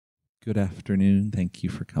Good afternoon. Thank you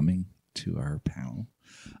for coming to our panel.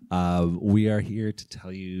 We are here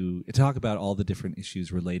to talk about all the different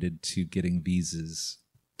issues related to getting visas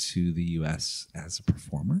to the U.S. as a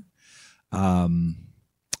performer.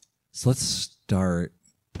 So let's start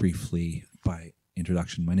briefly by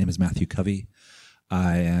introduction. My name is Matthew Covey.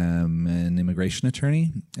 I am an immigration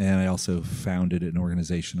attorney, and I also founded an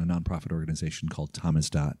organization, a nonprofit organization called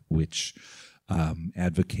Tamizdat, which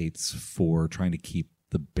advocates for trying to keep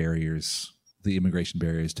the immigration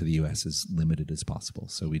barriers to the U.S. as limited as possible.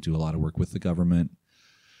 So we do a lot of work with the government.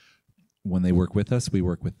 When they work with us, we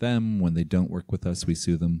work with them. When they don't work with us, we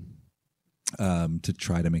sue them to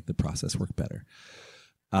try to make the process work better.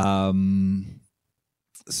 So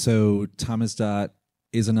Tamizdat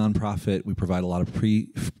is a nonprofit. We provide a lot of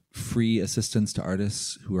free assistance to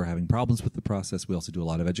artists who are having problems with the process. We also do a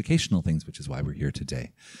lot of educational things, which is why we're here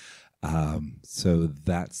today. So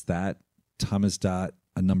that's that. Tamizdat,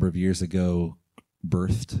 a number of years ago,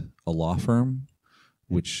 birthed a law firm,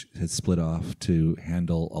 which has split off to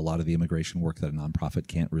handle a lot of the immigration work that a nonprofit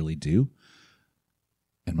can't really do.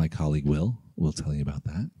 And my colleague Will tell you about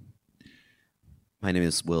that. My name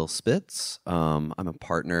is Will Spitz. I'm a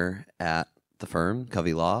partner at the firm,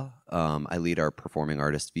 Covey Law. I lead our performing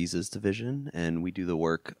artist visas division, and we do the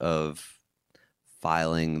work of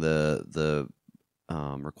filing the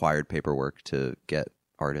required paperwork to get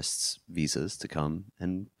artists visas to come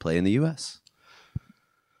and play in the U.S.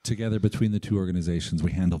 Together, between the two organizations,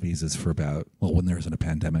 we handle visas for when there isn't a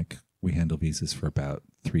pandemic, we handle visas for about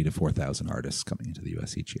 3,000 to 4,000 artists coming into the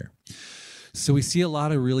U.S. each year. So we see a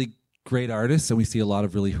lot of really great artists, and we see a lot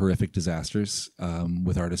of really horrific disasters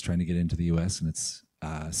with artists trying to get into the U.S. And it's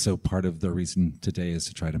so part of the reason today is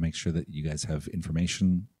to try to make sure that you guys have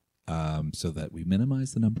information so that we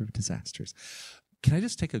minimize the number of disasters. Can I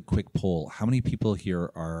just take a quick poll? How many people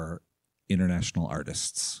here are international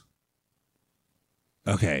artists?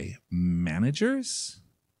 Okay. Managers?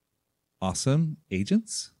 Awesome.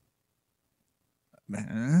 Agents?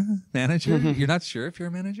 Manager? You're not sure if you're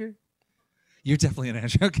a manager? You're definitely a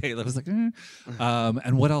manager. Okay. I was like,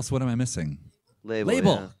 and what else? What am I missing?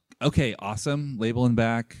 Label. Yeah. Okay. Awesome. Label and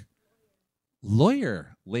back.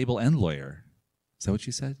 Lawyer. Label and lawyer. Is that what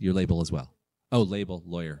you said? Your label as well. Oh, label,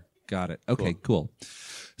 lawyer. Got it. Okay, cool.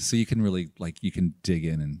 So you can really, you can dig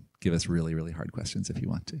in and give us really, really hard questions if you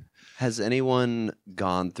want to. Has anyone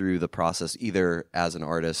gone through the process either as an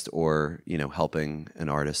artist or, helping an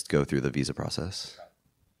artist go through the visa process?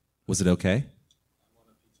 Was it okay?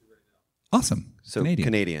 Awesome. So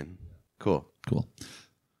Canadian. Cool.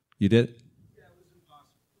 You did? Yeah, it was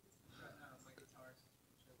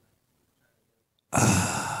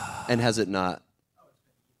impossible. And has it not?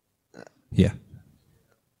 Yeah.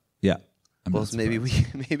 Yeah. Well, maybe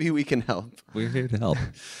we can help. We're here to help.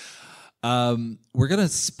 We're going to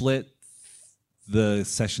split the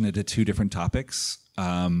session into two different topics.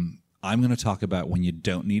 I'm going to talk about when you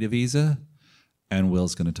don't need a visa, and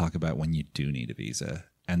Will's going to talk about when you do need a visa.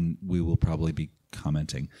 And we will probably be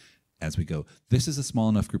commenting as we go. This is a small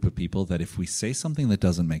enough group of people that if we say something that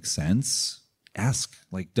doesn't make sense, ask.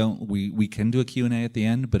 We can do a Q&A at the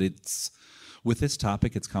end, but with this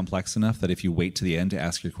topic, it's complex enough that if you wait to the end to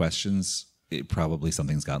ask your questions, probably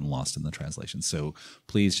something's gotten lost in the translation. So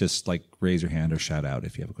please just raise your hand or shout out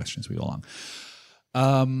if you have a question as we go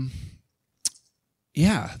along.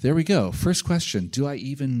 Yeah, there we go. First question, do I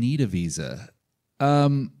even need a visa?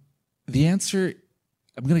 The answer,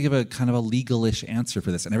 I'm going to give a kind of a legal-ish answer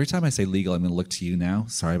for this. And every time I say legal, I'm going to look to you now.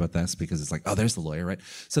 Sorry about this, because it's there's the lawyer, right?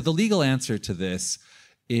 So the legal answer to this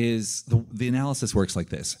is the analysis works like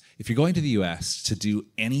this. If you're going to the U.S. to do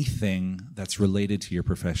anything that's related to your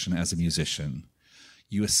profession as a musician,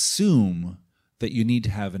 you assume that you need to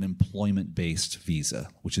have an employment-based visa,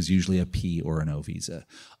 which is usually a P or an O visa,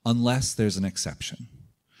 unless there's an exception.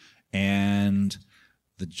 And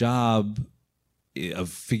the job of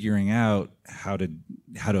figuring out how to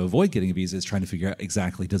avoid getting a visa is trying to figure out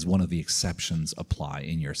exactly, does one of the exceptions apply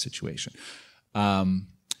in your situation?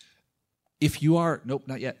 If you are, nope,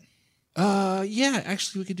 not yet. Yeah,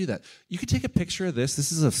 actually, we could do that. You could take a picture of this.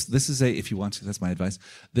 This is a, if you want to, that's my advice.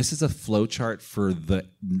 This is a flow chart for the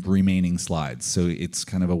remaining slides. So it's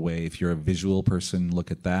kind of a way, if you're a visual person, look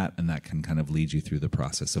at that, and that can kind of lead you through the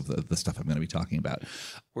process of the stuff I'm going to be talking about.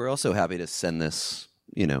 We're also happy to send this,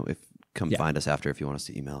 find us after if you want us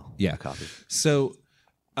to email a copy. So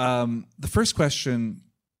the first question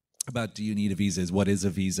about do you need a visa is, what is a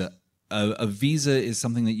visa? A visa is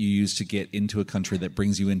something that you use to get into a country that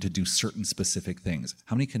brings you in to do certain specific things.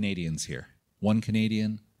 How many Canadians here? One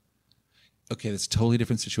Canadian? Okay, that's a totally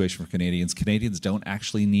different situation for Canadians. Canadians don't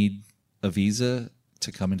actually need a visa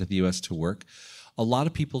to come into the U.S. to work. A lot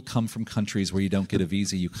of people come from countries where you don't get a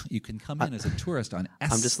visa. You can come in as a tourist on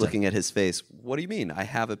ESTA. I'm just looking at his face. What do you mean? I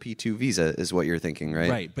have a P2 visa is what you're thinking, right?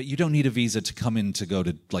 Right, but you don't need a visa to come in to go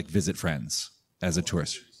to like visit friends as a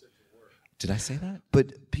tourist. Did I say that?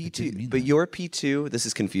 But P2, but your P2, this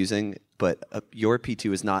is confusing, but your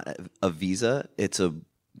P2 is not a visa. It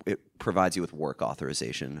provides you with work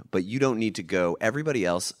authorization, but you don't need to go. Everybody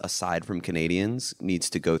else, aside from Canadians, needs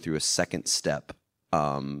to go through a second step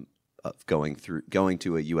of going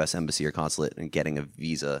to a U.S. embassy or consulate and getting a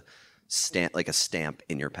visa stamp, like a stamp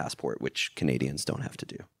in your passport, which Canadians don't have to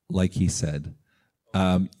do. Like he said,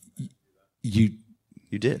 you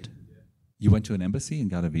did. You went to an embassy and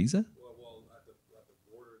got a visa?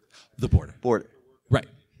 The border. Right.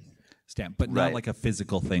 Stamp, but not like a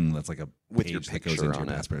physical thing that's like a with your page that picture goes into on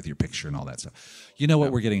your it. passport with your picture and all that stuff. You know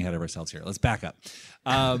what? We're getting ahead of ourselves here. Let's back up.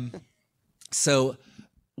 So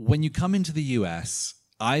when you come into the U.S.,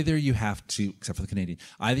 either you have to, except for the Canadian,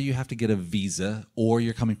 either you have to get a visa, or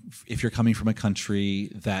if you're coming from a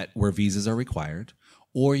country where visas are required,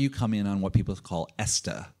 or you come in on what people call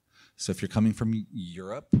ESTA. So if you're coming from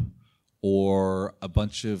Europe or a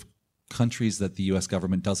bunch of countries that the U.S.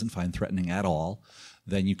 government doesn't find threatening at all,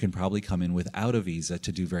 then you can probably come in without a visa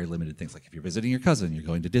to do very limited things. Like if you're visiting your cousin, you're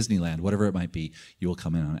going to Disneyland, whatever it might be, you will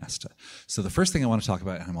come in on ESTA. So the first thing I want to talk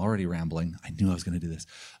about, and I'm already rambling, I knew I was going to do this.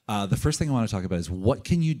 The first thing I want to talk about is what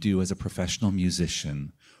can you do as a professional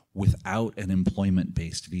musician without an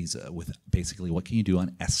employment-based visa? With basically, what can you do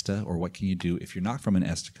on ESTA, or what can you do if you're not from an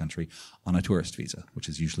ESTA country on a tourist visa, which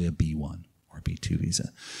is usually a B1 or B2 visa.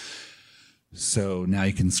 So now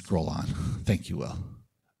you can scroll on. Thank you, Will.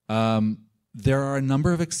 There are a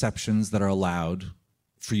number of exceptions that are allowed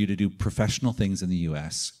for you to do professional things in the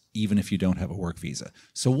U.S., even if you don't have a work visa.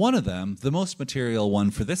 So one of them, the most material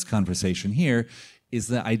one for this conversation here, is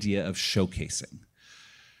the idea of showcasing.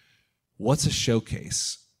 What's a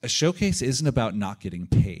showcase? A showcase isn't about not getting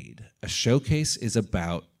paid. A showcase is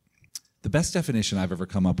about, the best definition I've ever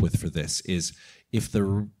come up with for this is if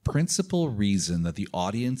the principal reason that the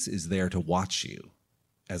audience is there to watch you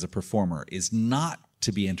as a performer is not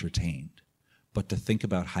to be entertained, but to think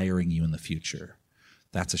about hiring you in the future,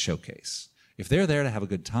 that's a showcase. If they're there to have a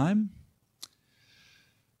good time,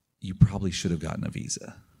 you probably should have gotten a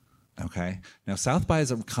visa. Okay. Now, South by is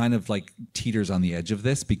a kind of like teeters on the edge of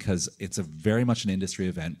this because it's a very much an industry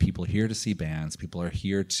event. People are here to see bands. People are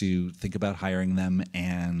here to think about hiring them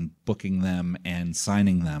and booking them and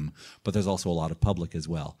signing them. But there's also a lot of public as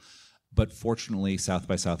well. But fortunately, South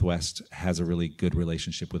by Southwest has a really good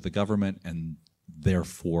relationship with the government, and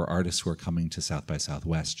therefore artists who are coming to South by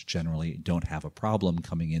Southwest generally don't have a problem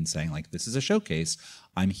coming in saying, like, this is a showcase.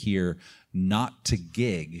 I'm here not to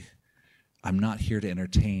gig. I'm not here to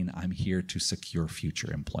entertain. I'm here to secure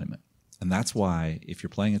future employment. And that's why if you're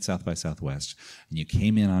playing at South by Southwest and you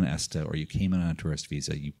came in on ESTA or you came in on a tourist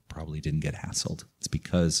visa, you probably didn't get hassled. It's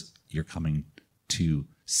because you're coming to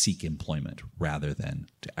seek employment rather than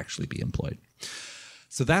to actually be employed.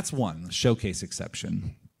 So that's one, the showcase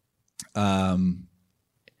exception.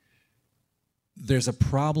 There's a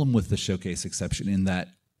problem with the showcase exception in that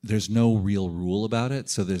there's no real rule about it.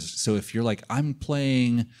 So if you're like, I'm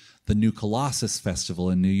playing the New Colossus Festival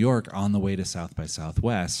in New York on the way to South by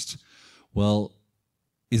Southwest, well,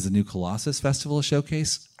 is the New Colossus Festival a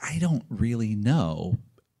showcase? I don't really know.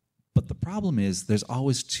 But the problem is there's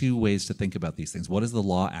always two ways to think about these things. What does the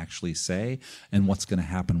law actually say, and what's going to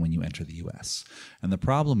happen when you enter the U.S.? And the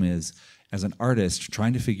problem is, as an artist,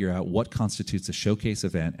 trying to figure out what constitutes a showcase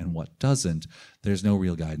event and what doesn't, there's no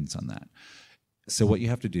real guidance on that. So what you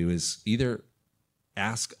have to do is either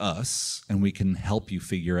ask us, and we can help you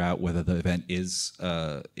figure out whether the event is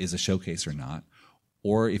a showcase or not.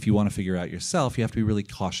 Or if you want to figure out yourself, you have to be really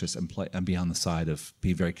cautious and be on the side of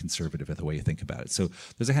be very conservative in the way you think about it. So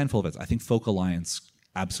there's a handful of events. I think Folk Alliance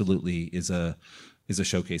absolutely is a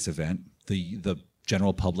showcase event. The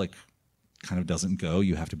general public kind of doesn't go.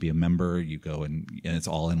 You have to be a member. You go and it's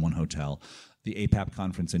all in one hotel. The APAP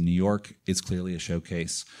conference in New York is clearly a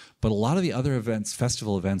showcase. But a lot of the other events,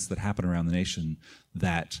 festival events that happen around the nation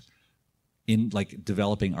that in like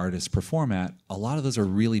developing artists perform at, a lot of those are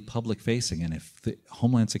really public facing. And if the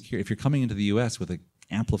Homeland Security, if you're coming into the US with an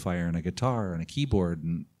amplifier and a guitar and a keyboard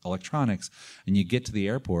and electronics, and you get to the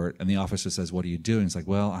airport and the officer says, what are you doing? It's like,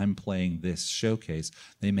 well, I'm playing this showcase.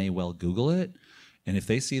 They may well Google it. And if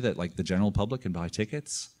they see that like the general public can buy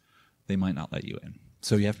tickets, they might not let you in.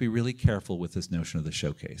 So you have to be really careful with this notion of the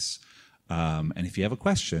showcase. And if you have a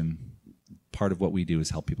question, part of what we do is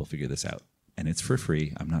help people figure this out. And it's for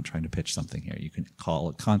free. I'm not trying to pitch something here. You can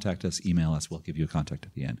contact us, email us. We'll give you a contact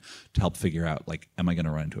at the end to help figure out, like, am I going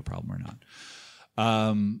to run into a problem or not?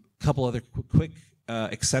 Couple other quick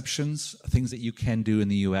exceptions, things that you can do in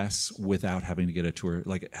the U.S. without having to get a tour,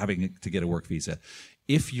 like having to get a work visa.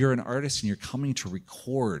 If you're an artist and you're coming to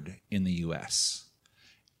record in the U.S.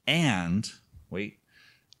 and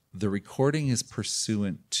the recording is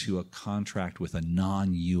pursuant to a contract with a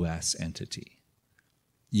non-U.S. entity,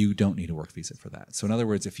 you don't need a work visa for that. So in other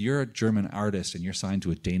words, if you're a German artist and you're signed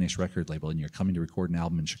to a Danish record label and you're coming to record an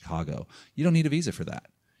album in Chicago, you don't need a visa for that.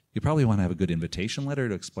 You probably want to have a good invitation letter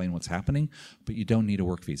to explain what's happening, but you don't need a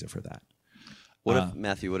work visa for that. What if,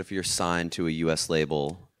 Matthew, what if you're signed to a U.S.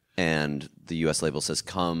 label and the U.S. label says,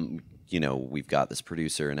 come, we've got this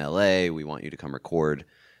producer in L.A., we want you to come record.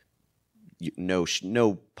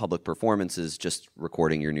 No public performances, just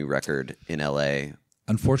recording your new record in L.A.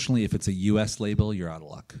 Unfortunately, if it's a U.S. label, you're out of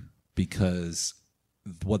luck, because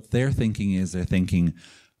what they're thinking,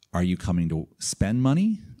 are you coming to spend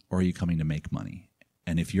money or are you coming to make money?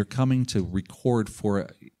 And if you're coming to record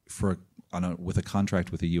with a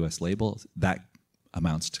contract with a U.S. label, that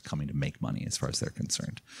amounts to coming to make money as far as they're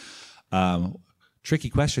concerned. Tricky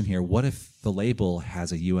question here. What if the label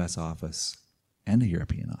has a U.S. office and a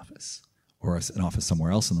European office, or an office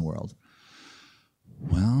somewhere else in the world?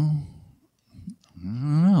 Well, I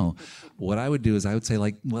don't know. What I would do is I would say,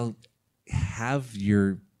 have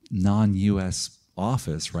your non-U.S.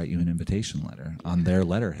 office write you an invitation letter on their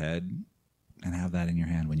letterhead and have that in your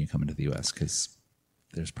hand when you come into the U.S., because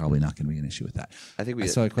there's probably not going to be an issue with that. I think we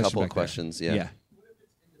have a couple of questions. Yeah.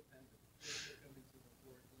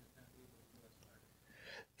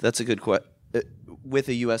 That's a good question. With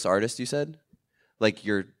a U.S. artist, you said? Like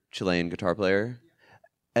your Chilean guitar player?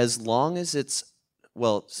 As long as it's...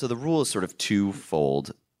 Well, so the rule is sort of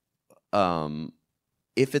twofold.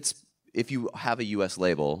 If you have a U.S.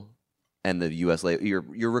 label and the U.S. label,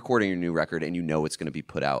 you're recording your new record and it's going to be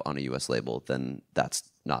put out on a U.S. label, then that's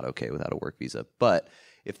not okay without a work visa. But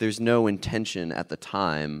if there's no intention at the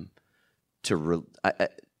time to...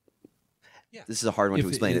 This is a hard one to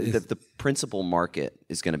explain. If the principal market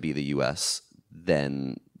is going to be the U.S.,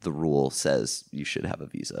 then the rule says you should have a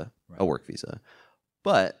visa, a work visa.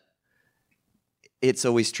 But it's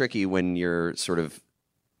always tricky when you're sort of...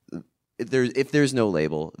 If there's no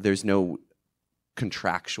label, there's no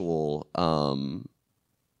contractual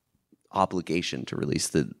obligation to release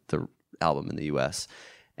the album in the U.S.,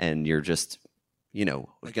 and you're just going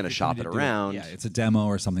to shop it around. It's a demo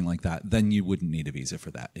or something like that. Then you wouldn't need a visa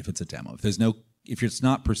for that if it's a demo. If it's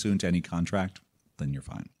not pursuant to any contract, then you're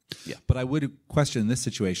fine. Yeah. But I would question in this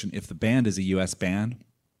situation, if the band is a U.S. band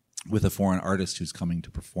with a foreign artist who's coming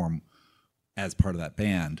to perform as part of that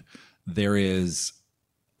band, there is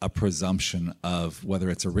a presumption of whether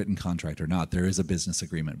it's a written contract or not. There is a business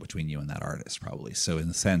agreement between you and that artist, probably. So in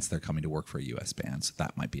a sense, they're coming to work for a U.S. band, so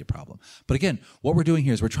that might be a problem. But again, what we're doing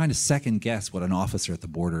here is we're trying to second guess what an officer at the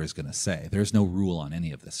border is going to say. There's no rule on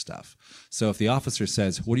any of this stuff. So if the officer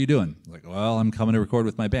says, "What are you doing?" Like, "Well, I'm coming to record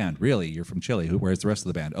with my band." "Really? You're from Chile? Where's the rest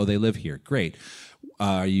of the band?" "Oh, they live here." "Great.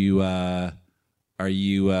 Are you going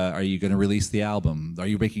to release the album? Are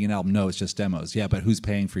you making an album?" "No, it's just demos." "Yeah, but who's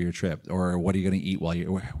paying for your trip? Or what are you going to eat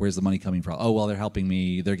where's the money coming from?" "Oh, well, they're helping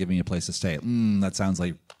me. They're giving me a place to stay." That sounds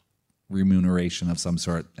like remuneration of some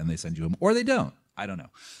sort, and they send you them. Or they don't. I don't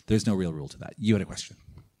know. There's no real rule to that. You had a question.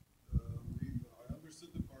 I understood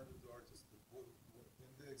the part of the artist, but in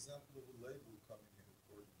the example of a label coming in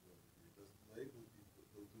according to it, does the label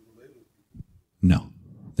people, do the label people? No,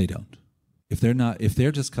 they don't. If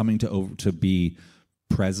they're just coming to be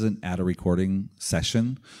present at a recording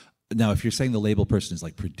session. Now, if you're saying the label person is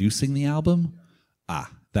like producing the album,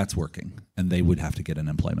 that's working, and they would have to get an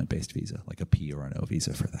employment-based visa, like a P or an O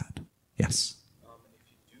visa for that. Yes. If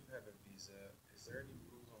you do have a visa, is there any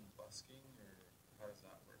rules on busking, or how does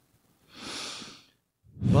that work?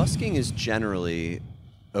 Busking is generally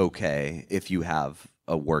okay if you have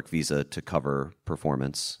a work visa to cover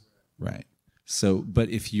performance. Right. So, but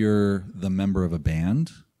if you're the member of a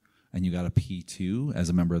band and you got a P2 as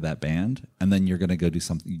a member of that band, and then you're going to go do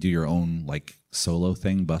your own like solo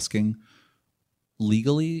thing, busking,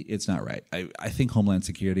 legally, it's not right. I think Homeland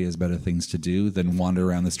Security has better things to do than wander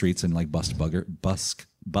around the streets and like bust buskers.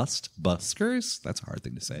 That's a hard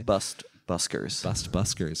thing to say. Bust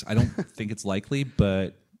buskers. I don't think it's likely,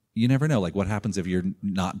 but you never know. Like, what happens if you're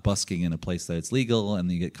not busking in a place that it's legal,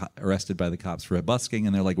 and you get arrested by the cops for busking,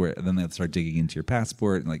 and they're like, "Where?" And then they start digging into your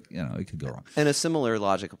passport, and like, it could go wrong. And a similar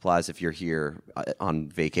logic applies if you're here on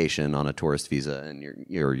vacation on a tourist visa, and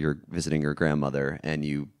you're visiting your grandmother, and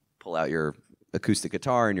you pull out your acoustic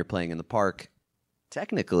guitar and you're playing in the park.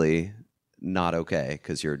 Technically, not okay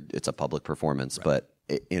because it's a public performance, right.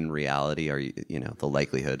 But in reality, the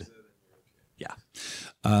likelihood. Yeah.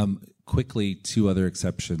 Quickly, two other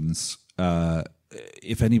exceptions.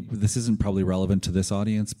 if any, this isn't probably relevant to this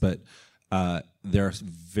audience, but there are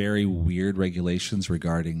very weird regulations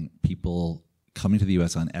regarding people coming to the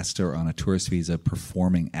U.S. on ESTA or on a tourist visa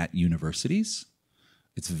performing at universities.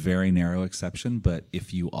 It's a very narrow exception, but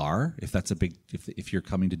if you're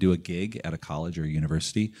coming to do a gig at a college or a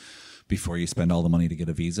university, before you spend all the money to get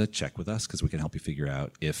a visa, check with us because we can help you figure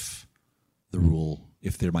out if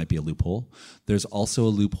there might be a loophole. There's also a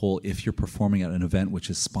loophole if you're performing at an event which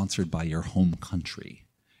is sponsored by your home country.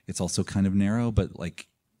 It's also kind of narrow, but like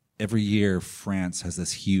every year France has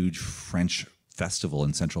this huge French festival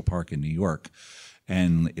in Central Park in New York,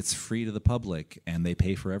 and it's free to the public and they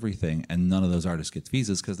pay for everything, and none of those artists get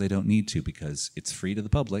visas because they don't need to, because it's free to the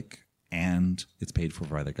public and it's paid for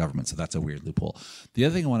by the government. So that's a weird loophole. The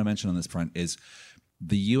other thing I want to mention on this front is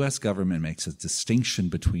the U.S. government makes a distinction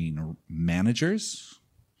between managers,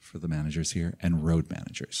 for the managers here, and road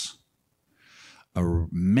managers. A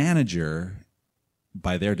manager,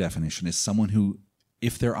 by their definition, is someone who,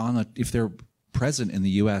 if they're present in the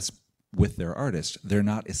U.S. with their artist, they're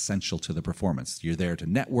not essential to the performance. You're there to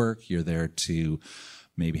network, you're there to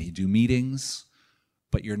maybe do meetings,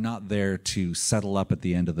 but you're not there to settle up at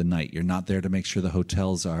the end of the night. You're not there to make sure the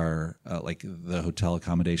hotels are the hotel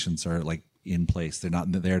accommodations are like in place. They're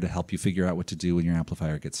not there to help you figure out what to do when your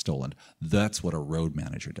amplifier gets stolen. That's what a road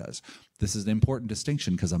manager does. This is an important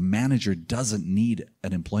distinction because a manager doesn't need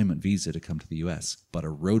an employment visa to come to the U.S., but a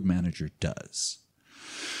road manager does.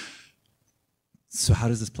 So how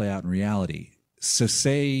does this play out in reality? So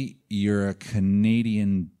say you're a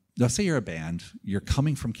Canadian, let's say you're a band, you're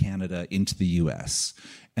coming from Canada into the US,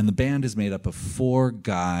 and the band is made up of 4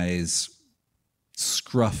 guys,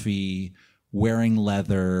 scruffy, wearing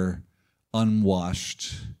leather,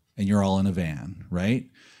 unwashed, and you're all in a van, right?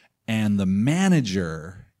 And the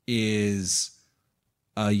manager is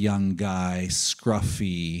a young guy,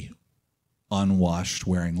 scruffy, unwashed,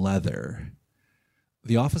 wearing leather.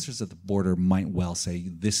 The officers at the border might well say,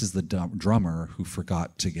 this is the drummer who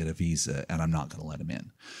forgot to get a visa and I'm not going to let him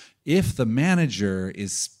in. If the manager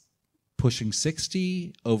is pushing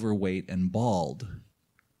 60, overweight, and bald,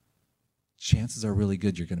 chances are really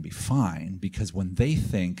good you're going to be fine, because when they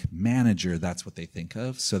think manager, that's what they think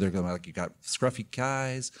of. So they're going to like, you got scruffy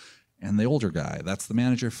guys and the older guy, that's the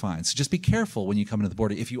manager, fine. So just be careful when you come into the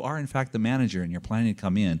border. If you are in fact the manager and you're planning to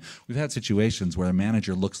come in, we've had situations where a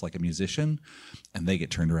manager looks like a musician and they get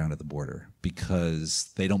turned around at the border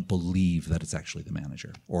because they don't believe that it's actually the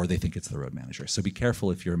manager, or they think it's the road manager. So be careful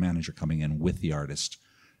if you're a manager coming in with the artist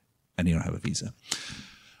and you don't have a visa.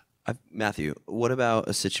 Matthew, what about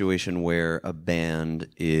a situation where a band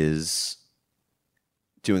is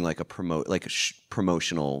doing like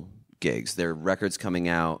promotional gigs? Their record's coming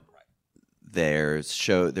out. They're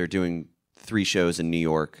doing 3 shows in New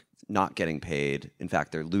York, not getting paid. In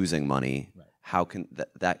fact, they're losing money. Right. How can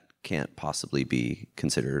that can't possibly be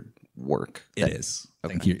considered work? It is.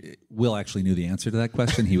 Okay. Thank you. Will actually knew the answer to that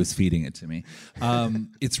question. He was feeding it to me.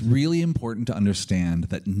 It's really important to understand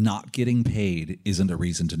that not getting paid isn't a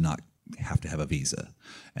reason to not have to have a visa.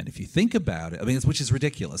 And if you think about it, I mean, which is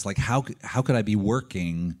ridiculous. Like, how could I be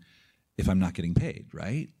working if I'm not getting paid,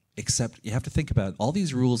 right? Except you have to think about all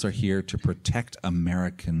these rules are here to protect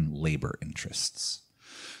American labor interests.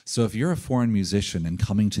 So if you're a foreign musician and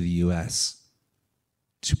coming to the U.S.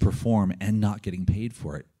 to perform and not getting paid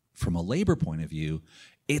for it, from a labor point of view,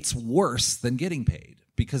 it's worse than getting paid,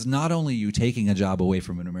 because not only are you taking a job away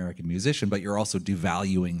from an American musician, but you're also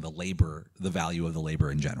devaluing the value of the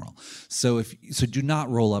labor in general. So do not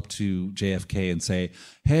roll up to JFK and say,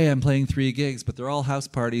 hey, I'm playing 3 gigs, but they're all house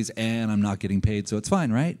parties and I'm not getting paid, so it's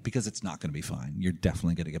fine, right? Because it's not going to be fine. You're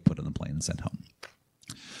definitely going to get put on the plane and sent home.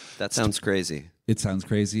 That sounds crazy. It sounds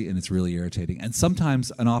crazy, and it's really irritating. And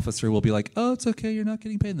sometimes an officer will be like, oh, it's okay, you're not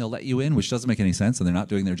getting paid, and they'll let you in, which doesn't make any sense, and they're not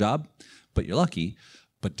doing their job, but you're lucky.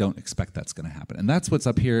 But don't expect that's going to happen. And that's what's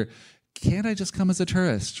up here. Can't I just come as a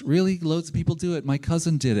tourist? Really? Loads of people do it. My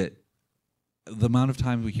cousin did it. The amount of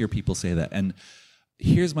time we hear people say that. And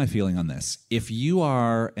here's my feeling on this. If you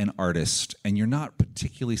are an artist and you're not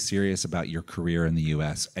particularly serious about your career in the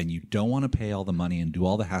U.S. and you don't want to pay all the money and do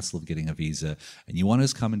all the hassle of getting a visa, and you want to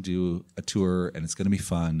just come and do a tour and it's going to be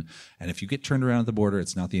fun, and if you get turned around at the border,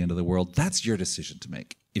 it's not the end of the world, that's your decision to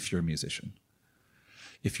make if you're a musician.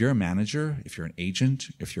 If you're a manager, if you're an agent,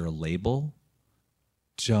 if you're a label,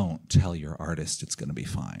 don't tell your artist it's going to be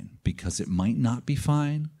fine, because it might not be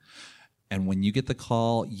fine. And when you get the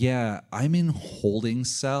call, yeah, I'm in holding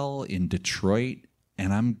cell in Detroit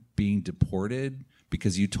and I'm being deported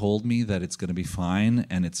because you told me that it's going to be fine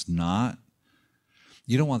and it's not,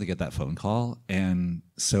 you don't want to get that phone call. And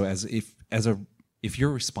so if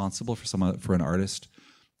you're responsible for an artist,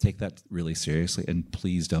 take that really seriously, and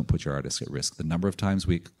please don't put your artists at risk. The number of times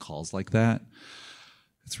we get calls like that,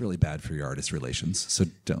 it's really bad for your artist relations. So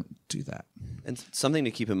don't do that. And something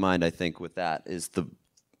to keep in mind, I think, with that is the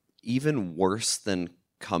even worse than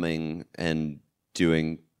coming and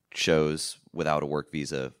doing shows without a work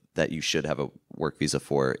visa that you should have a work visa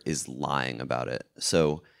for is lying about it.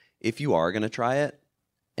 So if you are going to try it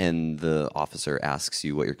and the officer asks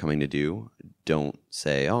you what you're coming to do, don't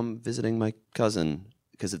say, "Oh, I'm visiting my cousin,"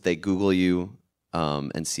 because if they Google you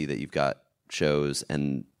and see that you've got shows,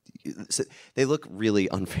 and they look really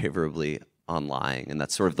unfavorably on lying, and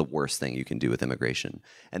that's sort of the worst thing you can do with immigration.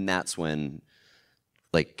 And that's when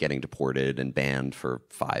like getting deported and banned for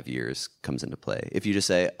 5 years comes into play. If you just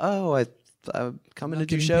say, "Oh, I'm coming to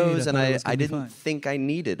do shows, and I didn't think I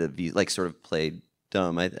needed a visa," like sort of played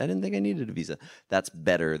dumb. I didn't think I needed a visa. That's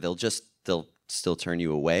better. They'll still turn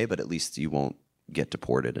you away, but at least you won't get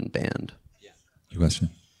deported and banned. Yeah. Your question?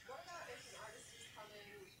 What about if an artist is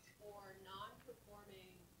coming for non-performing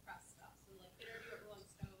press stuff, so like interview at Rolling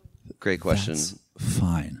Stone? Great question. That's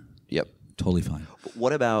fine. Yep. Totally fine.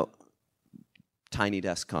 What about Tiny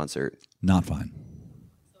Desk concert? Not fine.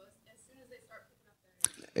 So as soon as they start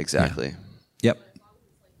picking up their Exactly. Yep. as long as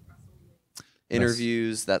it's like press only.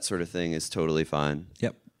 Interviews, that sort of thing is totally fine.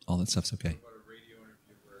 Yep. All that stuff's okay.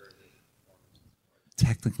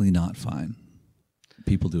 Technically not fine.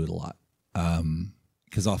 People do it a lot.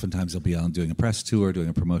 Because oftentimes they'll be on doing a press tour, doing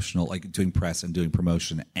a promotional, like doing press and doing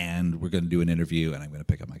promotion, and we're going to do an interview, and I'm going to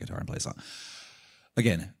pick up my guitar and play a song.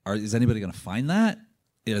 Again, is anybody going to find that?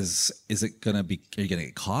 Is it going to be, are you going to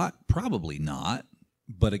get caught? Probably not.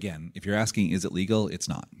 But again, if you're asking, is it legal? It's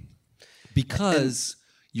not. Because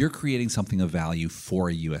you're creating something of value for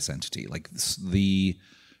a U.S. entity. Like the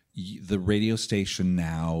radio station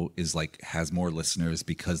now is like has more listeners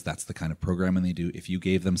because that's the kind of programming they do. If you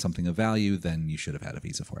gave them something of value, then you should have had a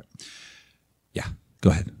visa for it. Yeah, go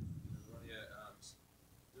ahead.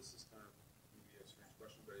 This is kind of maybe a strange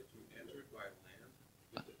question, but if you entered by land,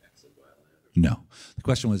 you have to exit by land? No. The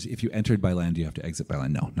question was, if you entered by land, do you have to exit by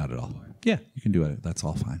land? No, not at all. Yeah, you can do it. That's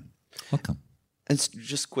all fine. Welcome. And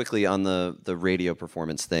just quickly on the radio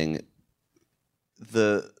performance thing,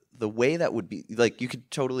 the way that would be, like, you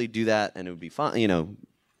could totally do that and it would be fine,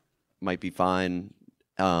 might be fine.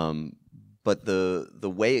 But the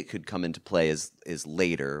way it could come into play is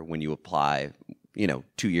later when you apply,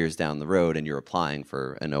 2 years down the road and you're applying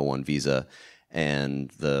for an O1 visa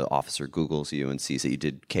and the officer Googles you and sees that you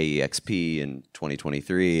did KEXP in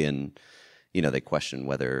 2023 and, they question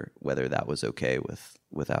whether that was okay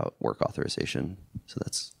without work authorization. So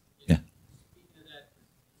that's... Yeah. Speaking of that,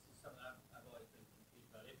 this is something I've always been confused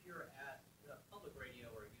about. If you're at a public radio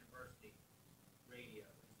or a university radio,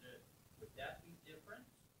 would that be different?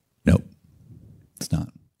 No, it's not.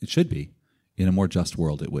 It should be. In a more just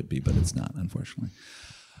world, it would be, but it's not, unfortunately.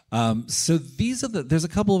 So there's a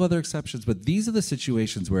couple of other exceptions, but these are the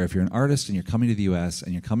situations where if you're an artist and you're coming to the U.S.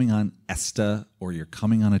 and you're coming on ESTA or you're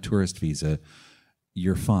coming on a tourist visa,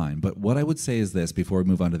 you're fine. But what I would say is this, before we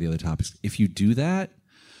move on to the other topics, if you do that,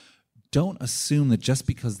 don't assume that just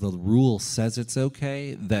because the rule says it's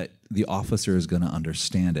okay, that the officer is going to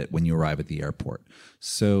understand it when you arrive at the airport.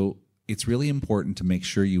 So it's really important to make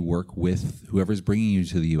sure you work with whoever's bringing you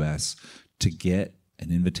to the U.S. to get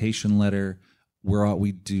an invitation letter.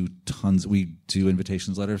 We do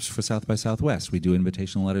invitations letters for South by Southwest. We do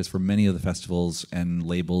invitation letters for many of the festivals and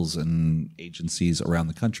labels and agencies around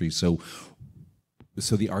the country. So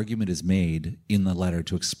the argument is made in the letter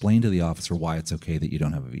to explain to the officer why it's okay that you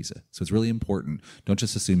don't have a visa. So it's really important. Don't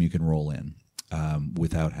just assume you can roll in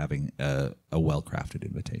without having a well-crafted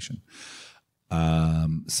invitation.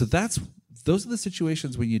 So those are the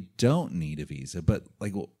situations when you don't need a visa. But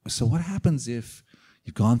so what happens if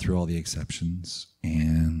you've gone through all the exceptions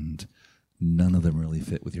and none of them really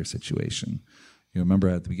fit with your situation? You remember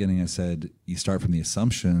at the beginning I said you start from the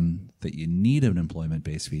assumption that you need an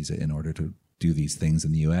employment-based visa in order to do these things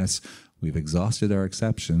in the U.S. We've exhausted our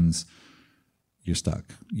exceptions. You're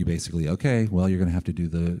stuck. You basically, okay, well, you're going to have to do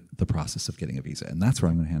the process of getting a visa. And that's where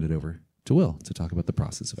I'm going to hand it over to Will to talk about the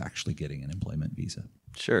process of actually getting an employment visa.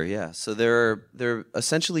 Sure, yeah. So there are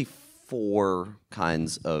essentially 4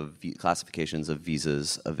 kinds of classifications of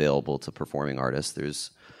visas available to performing artists.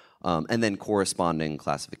 There's and then corresponding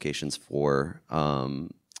classifications for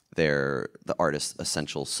the artist's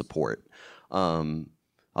essential support. I'll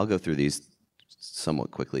go through these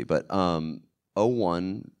somewhat quickly, but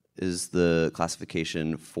O1 is the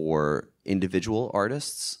classification for individual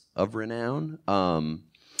artists of renown.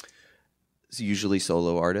 usually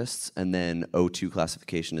solo artists, and then O2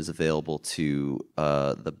 classification is available to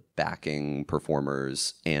the backing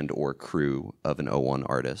performers and or crew of an O1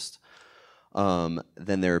 artist.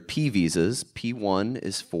 Then there are P visas. P1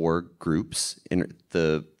 is for groups.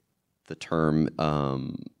 The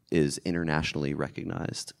term is internationally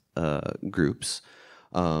recognized groups.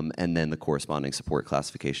 And then the corresponding support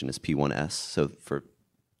classification is P1S. So for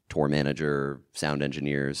tour manager, sound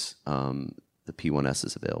engineers, the P1S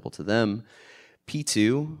is available to them.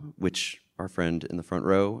 P2, which our friend in the front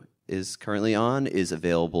row is currently on, is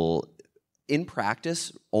available in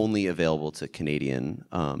practice, only available to Canadian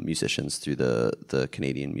musicians through the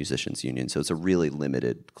Canadian Musicians Union. So it's a really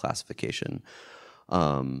limited classification.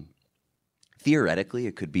 Theoretically,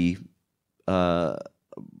 it could be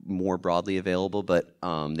more broadly available, but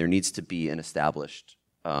there needs to be an established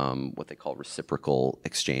what they call reciprocal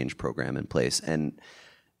exchange program in place. And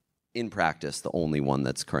in practice, the only one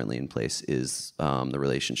that's currently in place is the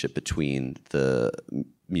relationship between the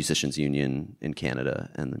Musicians Union in Canada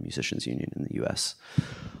and the Musicians Union in the US.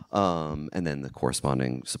 And then the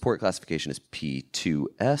corresponding support classification is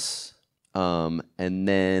P2S. And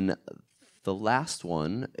then the last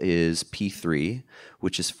one is P3,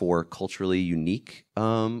 which is for culturally unique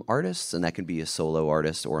artists, and that can be a solo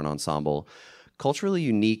artist or an ensemble. Culturally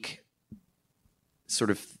unique, sort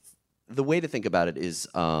of, the way to think about it is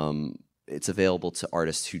it's available to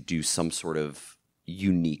artists who do some sort of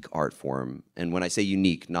unique art form. And when I say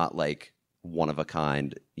unique, not like one of a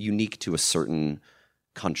kind, unique to a certain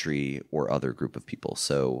country or other group of people.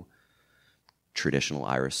 So traditional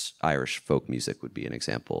Irish folk music would be an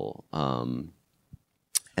example. And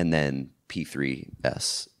then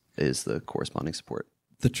P3S is the corresponding support.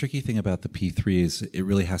 The tricky thing about the P3 is it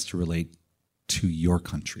really has to relate to your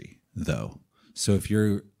country, though. So if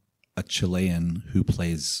you're a Chilean who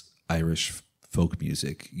plays Irish folk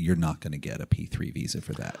music, you're not going to get a P3 visa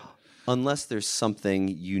for that. Unless there's something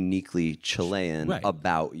uniquely Chilean Right.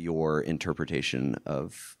 about your interpretation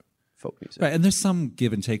of folk music. Right, and there's some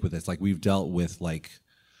give and take with this. Like we've dealt with like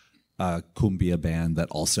a cumbia band that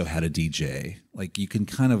also had a DJ. Like you can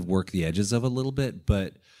kind of work the edges of it a little bit,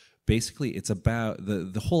 but basically it's about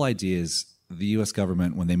the whole idea is the US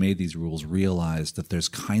government, when they made these rules, realized that there's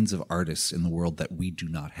kinds of artists in the world that we do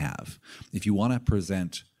not have. If you want to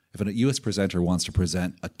present, if a US presenter wants to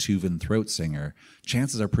present a Tuvan throat singer,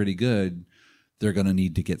 chances are pretty good they're going to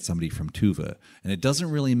need to get somebody from Tuva. And it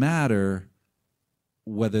doesn't really matter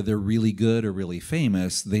whether they're really good or really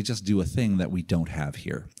famous, they just do a thing that we don't have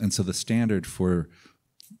here. And so the standard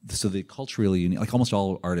so the culturally unique, like almost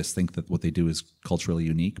all artists think that what they do is culturally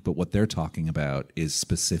unique, but what they're talking about is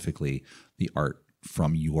specifically the art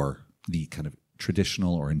from the kind of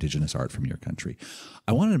traditional or indigenous art from your country.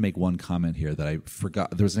 I wanted to make one comment here that I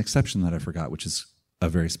forgot. There was an exception that I forgot, which is a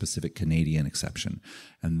very specific Canadian exception.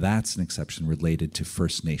 And that's an exception related to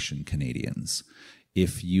First Nation Canadians.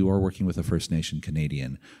 If you are working with a First Nation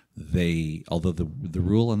Canadian, although the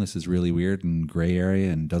rule on this is really weird and gray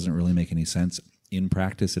area and doesn't really make any sense, in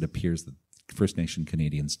practice it appears that First Nation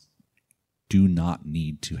Canadians do not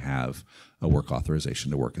need to have a work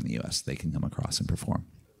authorization to work in the U.S. They can come across and perform.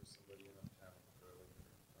 There was somebody in a panel earlier,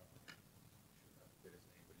 I forget his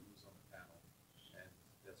name, but he was on the panel,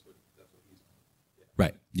 and that's what he's on. Yeah.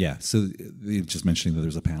 Right. Yeah. So just mentioning that there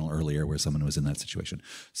was a panel earlier where someone was in that situation.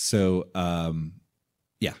 So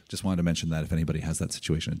yeah, just wanted to mention that if anybody has that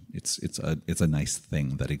situation, it's a nice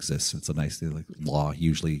thing that exists. It's a nice thing. Like, law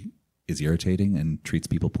usually is irritating and treats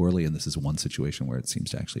people poorly, and this is one situation where it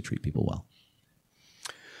seems to actually treat people well.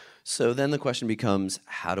 So then the question becomes,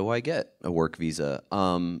 how do I get a work visa?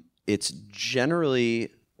 It's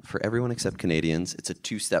generally, for everyone except Canadians, it's a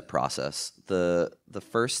two-step process. The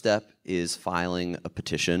first step is filing a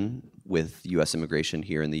petition with U.S. immigration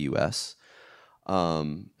here in the U.S.,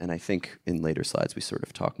 and I think in later slides we sort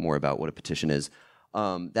of talk more about what a petition is.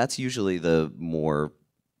 That's usually the more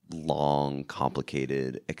long,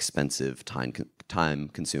 complicated, expensive,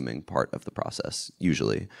 time-consuming part of the process,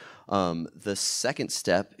 usually. The second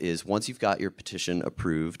step is once you've got your petition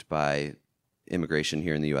approved by immigration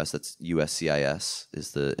here in the U.S., that's USCIS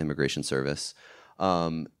is the immigration service,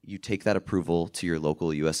 you take that approval to your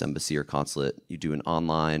local U.S. embassy or consulate, you do an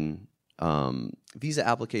online visa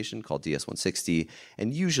application called DS-160,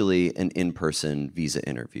 and usually an in-person visa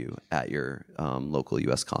interview at your local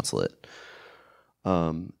U.S. consulate.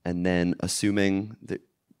 And then assuming that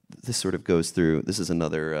this sort of goes through, this is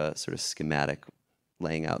another sort of schematic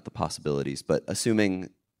laying out the possibilities, but assuming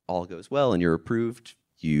all goes well and you're approved,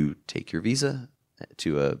 you take your visa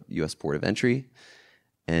to a U.S. port of entry,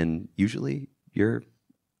 and usually you're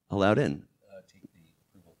allowed in. Take the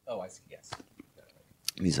approval. Oh, I see. Yes.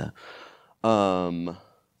 Visa. So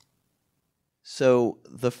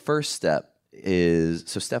the first step is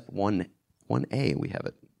step 1A. We have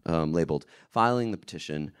it labeled filing the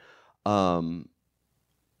petition. You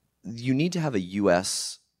need to have a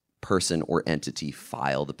U.S. person or entity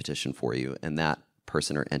file the petition for you, and that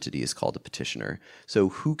person or entity is called a petitioner. So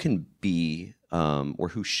who can be or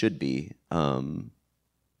who should be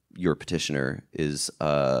your petitioner is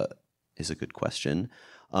a good question.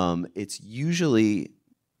 It's usually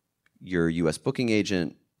your U.S. booking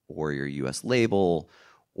agent or your U.S. label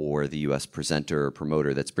or the U.S. presenter or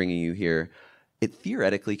promoter that's bringing you here. It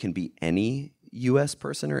theoretically can be any U.S.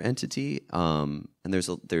 person or entity, and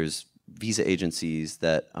there's visa agencies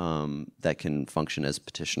that can function as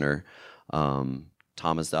petitioner.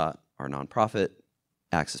 Thomasdot, our nonprofit,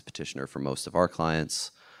 acts as petitioner for most of our clients.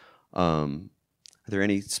 Are there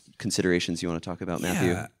any considerations you want to talk about,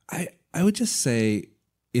 Matthew? Yeah, I would just say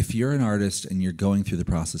if you're an artist and you're going through the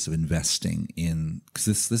process of investing in, because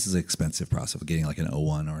this is an expensive process of getting like an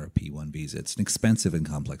O1 or a P1 visa. It's an expensive and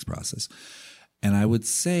complex process. And I would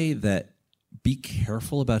say that be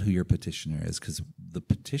careful about who your petitioner is, because the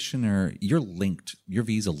petitioner, your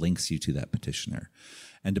visa links you to that petitioner.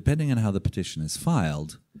 And depending on how the petition is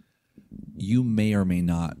filed, you may or may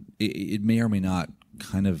not, it may or may not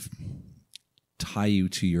kind of tie you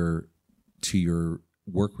to your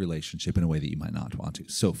work relationship in a way that you might not want to.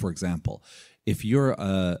 So, for example, if you're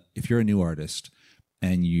a new artist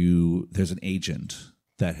and there's an agent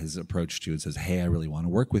that has approached you and says, "Hey, I really want to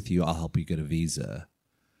work with you. I'll help you get a visa,"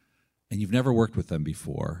 and you've never worked with them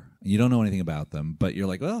before, and you don't know anything about them, but you're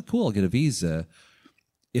like, "Well, cool, I'll get a visa."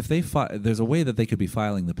 If there's a way that they could be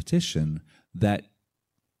filing the petition that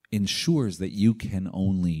ensures that you can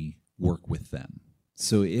only work with them.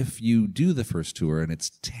 So if you do the first tour and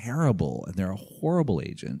it's terrible and they're a horrible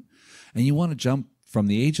agent and you want to jump from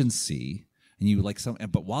the agency and you like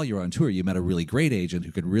but while you're on tour, you met a really great agent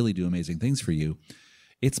who could really do amazing things for you,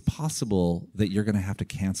 it's possible that you're going to have to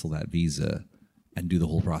cancel that visa and do the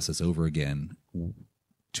whole process over again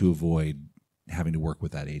to avoid having to work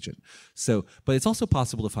with that agent. So, but it's also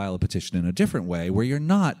possible to file a petition in a different way where you're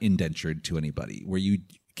not indentured to anybody, where you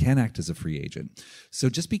can act as a free agent. So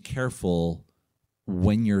just be careful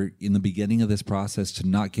when you're in the beginning of this process to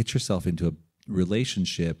not get yourself into a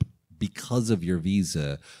relationship because of your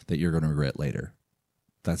visa that you're going to regret later.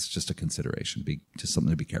 That's just a consideration, just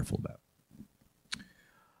something to be careful about.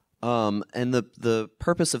 And the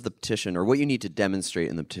purpose of the petition, or what you need to demonstrate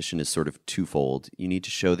in the petition, is sort of twofold. You need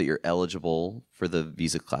to show that you're eligible for the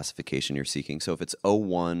visa classification you're seeking. So if it's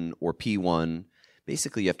O1 or P1,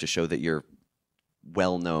 basically you have to show that you're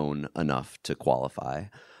well-known enough to qualify.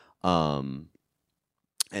 And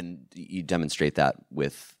you demonstrate that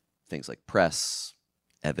with things like press,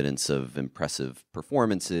 evidence of impressive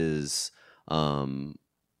performances,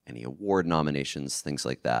 any award nominations, things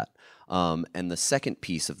like that. And the second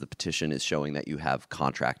piece of the petition is showing that you have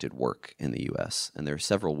contracted work in the U.S. And there are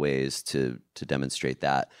several ways to demonstrate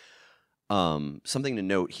that. Something to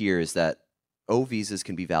note here is that O visas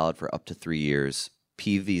can be valid for up to 3 years.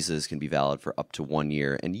 P visas can be valid for up to 1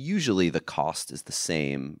 year. And usually the cost is the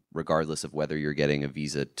same, regardless of whether you're getting a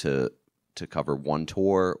visa to cover one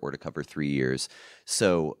tour or to cover 3 years.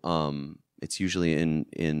 So it's usually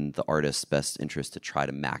in the artist's best interest to try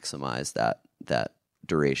to maximize that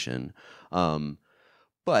duration.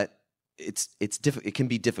 But it can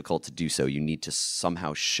be difficult to do so. You need to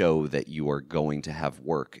somehow show that you are going to have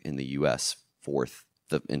work in the U.S. for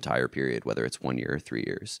the entire period, whether it's 1 year or 3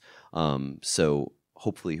 years. So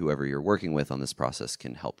hopefully whoever you're working with on this process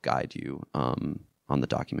can help guide you on the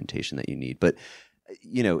documentation that you need. But,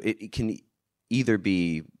 it can either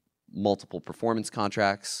be multiple performance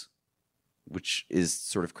contracts, which is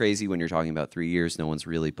sort of crazy when you're talking about 3 years. No one's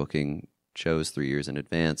really booking shows 3 years in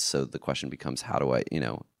advance. So the question becomes, how do I,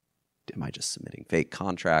 am I just submitting fake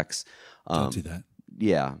contracts? Don't do that.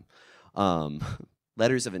 Yeah.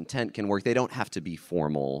 Letters of intent can work. They don't have to be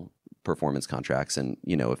formal performance contracts. And,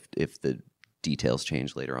 if the details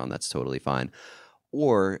change later on, that's totally fine.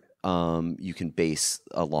 Or you can base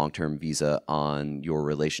a long-term visa on your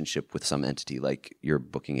relationship with some entity like your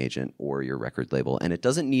booking agent or your record label. And it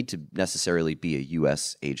doesn't need to necessarily be a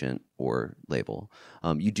U.S. agent or label.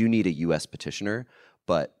 You do need a U.S. petitioner,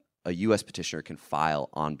 but a U.S. petitioner can file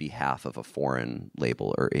on behalf of a foreign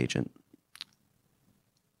label or agent.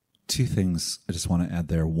 Two things I just want to add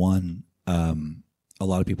there. One, a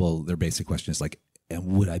lot of people, their basic question is like,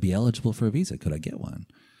 would I be eligible for a visa? Could I get one?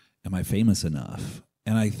 Am I famous enough?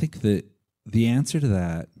 And I think that the answer to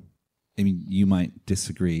that, I mean, you might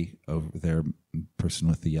disagree over there, person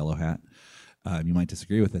with the yellow hat. You might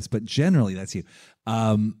disagree with this, but generally that's you.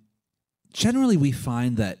 Generally, we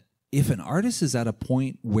find that if an artist is at a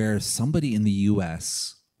point where somebody in the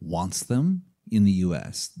U.S. wants them in the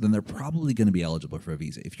U.S., then they're probably going to be eligible for a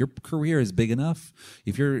visa. If your career is big enough,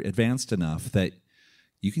 if you're advanced enough that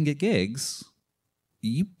you can get gigs,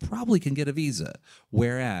 you probably can get a visa.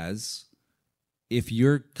 Whereas if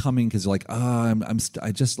you're coming because you're like, I'm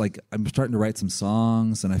starting to write some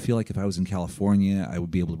songs, and I feel like if I was in California, I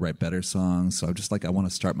would be able to write better songs. So I'm just like, I want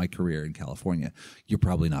to start my career in California. You're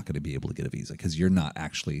probably not going to be able to get a visa because you're not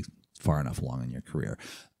actually far enough along in your career.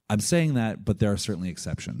 I'm saying that, but there are certainly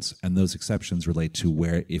exceptions, and those exceptions relate to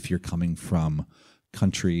where if you're coming from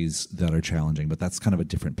countries that are challenging, but that's kind of a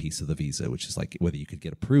different piece of the visa, which is like whether you could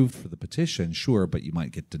get approved for the petition, sure, but you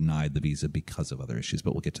might get denied the visa because of other issues,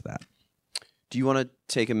 but we'll get to that. Do you want to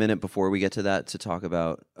take a minute before we get to that to talk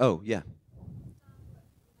about? Oh, yeah.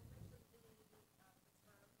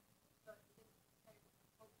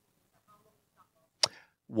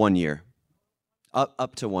 1 year.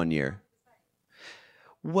 Up to 1 year.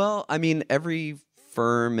 Well, I mean, every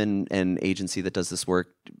firm and agency that does this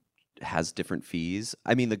work has different fees.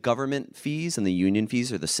 I mean, the government fees and the union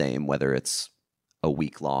fees are the same, whether it's a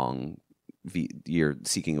week-long, you're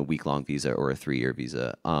seeking a week-long visa or a 3-year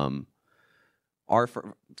visa.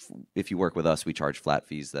 If you work with us, we charge flat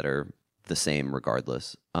fees that are the same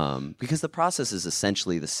regardless, because the process is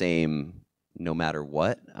essentially the same no matter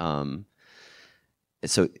what.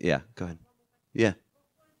 So, yeah, go ahead. Yeah.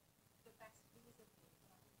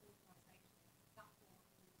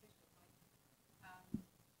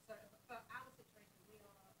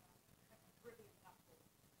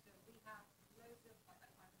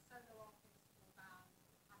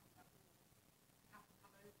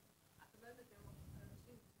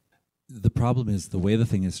 The problem is the way the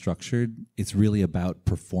thing is structured, it's really about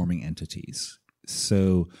performing entities.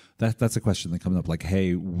 So that's a question that comes up like,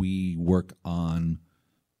 hey, we work on,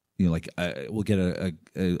 we'll get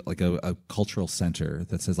a cultural center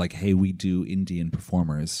that says like, hey, we do Indian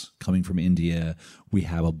performers coming from India. We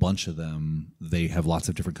have a bunch of them. They have lots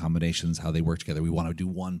of different combinations, how they work together. We want to do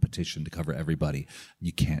one petition to cover everybody.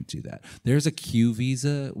 You can't do that. There's a Q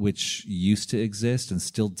visa, which used to exist and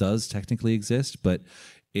still does technically exist, but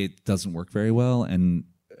it doesn't work very well, and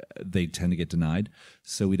they tend to get denied.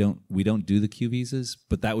 So we don't do the Q visas,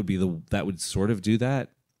 but that would sort of do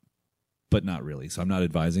that, but not really. So I'm not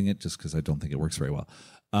advising it just because I don't think it works very well.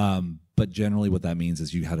 But generally, what that means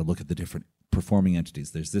is you had to look at the different performing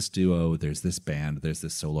entities. There's this duo, there's this band, there's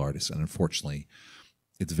this solo artist, and unfortunately,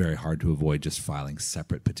 it's very hard to avoid just filing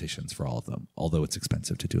separate petitions for all of them. Although it's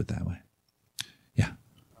expensive to do it that way. Yeah.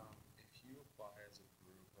 If you apply as a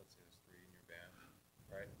group, let's say there's 3 in your band,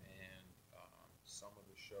 right, and some of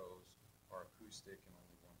the shows are acoustic and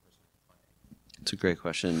only one person is playing. It's a great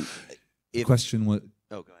question. The question was,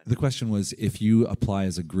 Oh, go ahead. the question was if you apply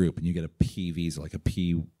as a group and you get a P visa, like a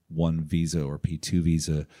P1 visa or P2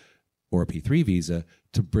 visa or a P3 visa,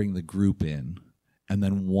 to bring the group in, and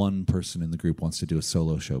then one person in the group wants to do a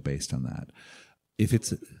solo show based on that. If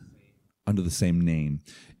it's under the same name,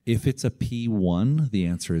 if it's a P1, the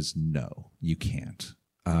answer is no, you can't.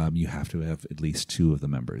 You have to have at least 2 of the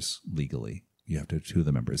members legally. You have to have 2 of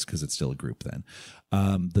the members because it's still a group then.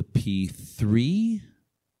 The P3,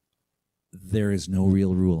 there is no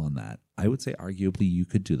real rule on that. I would say arguably you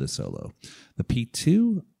could do the solo. The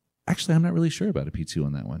P2, actually, I'm not really sure about a P2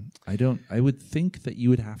 on that one. I would think that you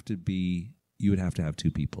would have to have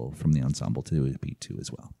 2 people from the ensemble to do a P2 as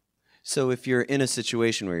well. So if you're in a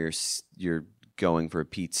situation where you're going for a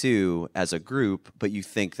P2 as a group, but you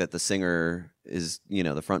think that the singer is,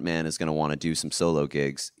 the front man is going to want to do some solo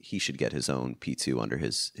gigs, he should get his own P2 under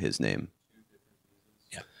his name.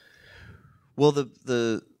 Yeah. Well,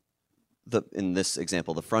 the in this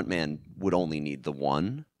example, the front man would only need the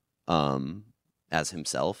one as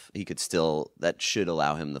himself. He could still, that should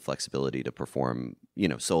allow him the flexibility to perform,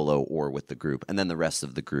 solo or with the group, and then the rest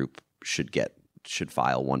of the group should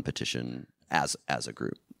file one petition as a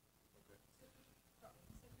group.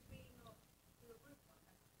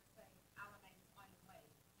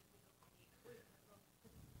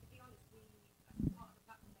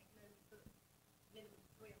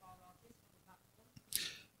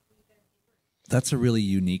 That's a really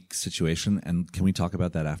unique situation, and can we talk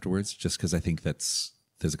about that afterwards? Just because I think there's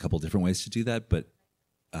a couple different ways to do that, but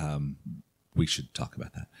we should talk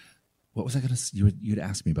about that. What was I going to? You'd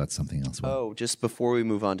asked me about something else. Oh, just before we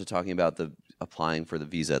move on to talking about the applying for the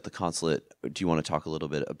visa at the consulate, do you want to talk a little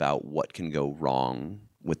bit about what can go wrong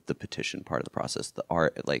with the petition part of the process?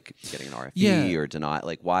 Like getting an RFE or deny.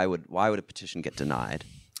 Like why would a petition get denied?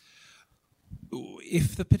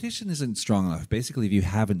 If the petition isn't strong enough, basically if you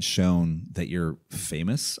haven't shown that you're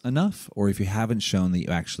famous enough, or if you haven't shown that you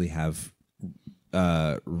actually have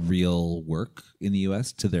real work in the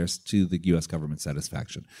U.S. to the U.S. government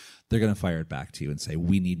satisfaction, they're going to fire it back to you and say,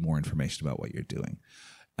 we need more information about what you're doing.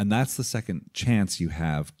 And that's the second chance you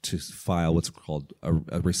have to file what's called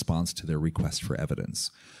a response to their request for evidence.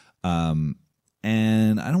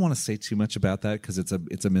 And I don't want to say too much about that because it's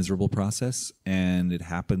a miserable process and it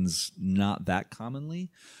happens not that commonly.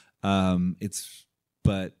 It's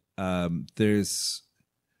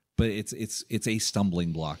a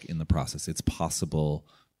stumbling block in the process. It's possible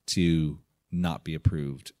to not be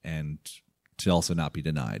approved and to also not be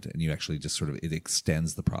denied, and you actually just it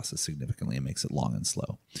extends the process significantly and makes it long and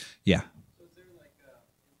slow. Yeah. So is there like an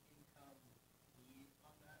income need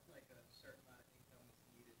on that? Like a certain amount of income is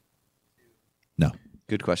needed to? No.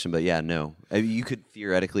 Good question, but yeah, no. You could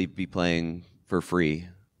theoretically be playing for free,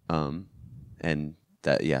 and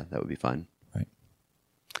that would be fine. Right.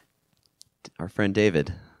 Our friend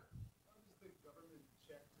David.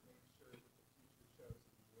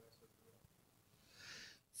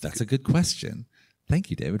 That's a good question. Thank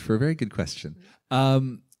you, David, for a very good question.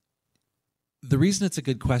 The reason it's a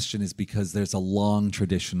good question is because there's a long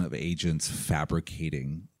tradition of agents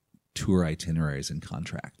fabricating tour itineraries and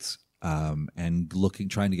contracts, and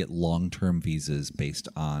trying to get long-term visas based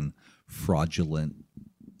on fraudulent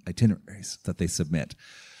itineraries that they submit.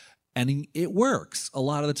 And it works a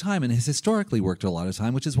lot of the time, and has historically worked a lot of the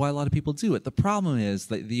time, which is why a lot of people do it. The problem is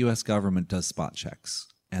that the U.S. government does spot checks,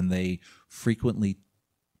 and they frequently,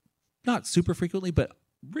 not super frequently, but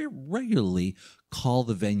regularly call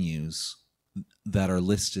the venues that are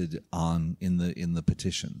listed in the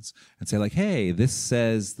petitions and say, like, hey, this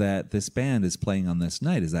says that this band is playing on this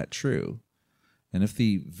night. Is that true? And if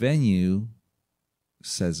the venue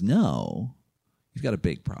says no, you've got a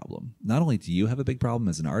big problem. Not only do you have a big problem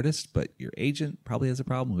as an artist, but your agent probably has a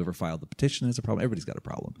problem. Whoever filed the petition has a problem. Everybody's got a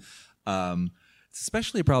problem. It's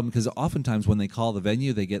especially a problem because oftentimes when they call the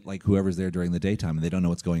venue, they get like whoever's there during the daytime and they don't know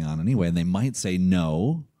what's going on anyway. And they might say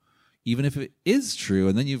no, even if it is true.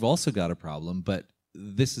 And then you've also got a problem. But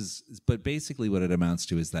basically what it amounts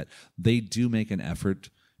to is that they do make an effort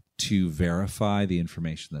to verify the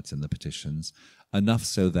information that's in the petitions enough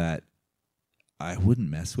so that I wouldn't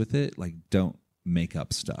mess with it. Like, don't make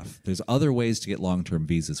up stuff. There's other ways to get long-term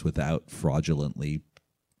visas without fraudulently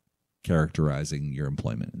characterizing your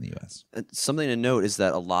employment in the U.S. Something to note is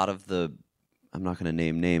that a lot of I'm not going to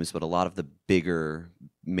name names, but a lot of the bigger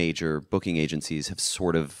major booking agencies have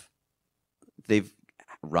they've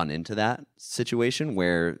run into that situation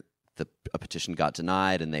where a petition got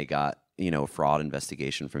denied and they got, a fraud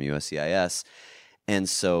investigation from USCIS. And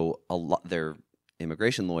so their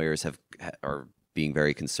immigration lawyers are being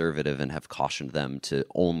very conservative and have cautioned them to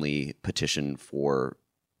only petition for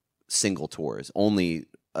single tours, only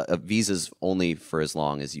visas only for as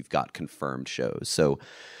long as you've got confirmed shows. So,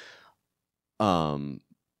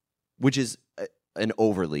 which is an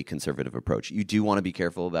overly conservative approach. You do want to be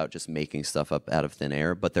careful about just making stuff up out of thin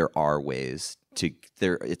air, but there are ways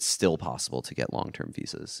it's still possible to get long-term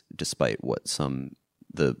visas, despite what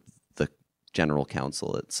the general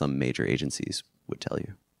counsel at some major agencies would tell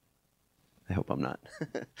you. I hope I'm not.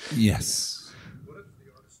 Yes. What if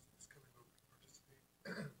the artist is coming over to participate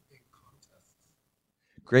in contests?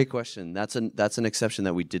 Great question. That's an exception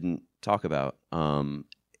that we didn't talk about.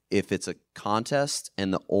 If it's a contest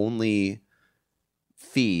and the only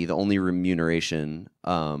fee, the only remuneration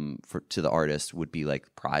to the artist would be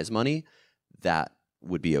like prize money, that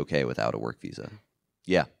would be okay without a work visa.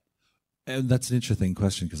 Yeah. And that's an interesting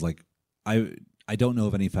question because, like, I don't know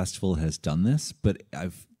if any festival has done this, but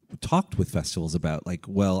I've talked with festivals about, like,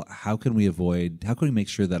 well, how can we make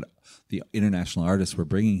sure that the international artists we're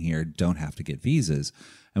bringing here don't have to get visas?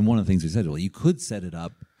 And one of the things we said, well, you could set it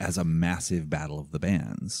up as a massive battle of the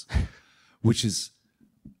bands, which is,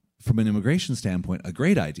 from an immigration standpoint, a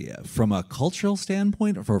great idea. From a cultural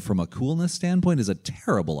standpoint, or from a coolness standpoint, is a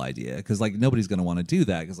terrible idea because, like, nobody's going to want to do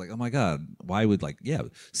that because, like, oh my God, why would, like, yeah,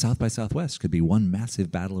 South by Southwest could be one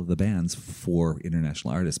massive battle of the bands for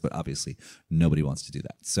international artists, but obviously nobody wants to do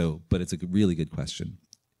that. So, but it's a really good question.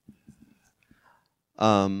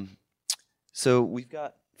 So we've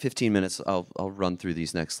got 15 minutes. I'll run through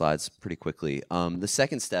these next slides pretty quickly. The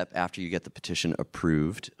second step after you get the petition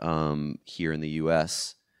approved here in the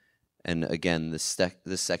U.S., and again, this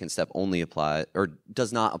second step only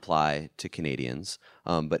does not apply to Canadians,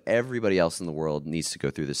 but everybody else in the world needs to go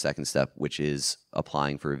through the second step, which is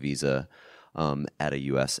applying for a visa at a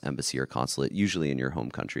U.S. embassy or consulate, usually in your home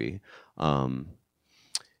country. And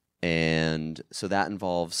so that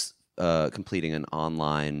involves completing an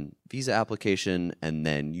online visa application, and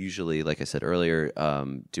then usually, like I said earlier,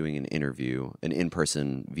 doing an interview, an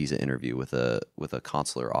in-person visa interview with a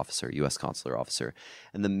consular officer, U.S. consular officer.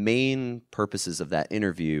 And the main purposes of that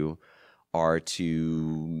interview are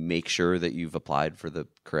to make sure that you've applied for the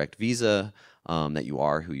correct visa, that you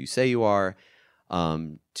are who you say you are,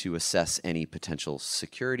 to assess any potential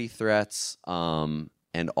security threats,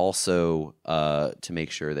 and also to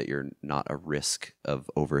make sure that you're not a risk of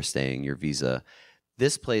overstaying your visa.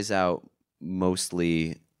 This plays out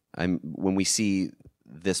mostly when we see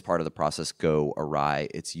this part of the process go awry,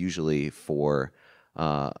 it's usually for,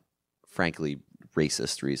 frankly,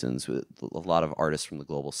 racist reasons. A lot of artists from the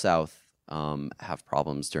Global South have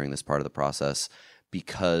problems during this part of the process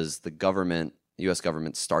because the U.S.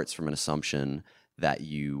 government starts from an assumption that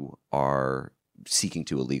you are seeking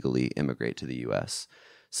to illegally immigrate to the U.S.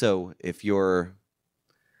 So if you're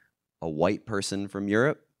a white person from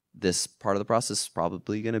Europe, this part of the process is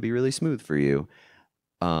probably going to be really smooth for you.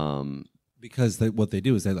 Because what they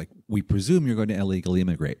do is they're like, we presume you're going to illegally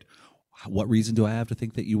immigrate. What reason do I have to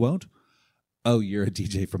think that you won't? Oh, you're a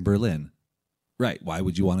DJ from Berlin. Right. Why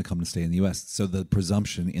would you want to come to stay in the U.S.? So the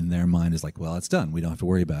presumption in their mind is like, well, it's done. We don't have to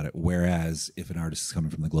worry about it. Whereas if an artist is coming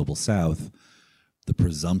from the Global South, the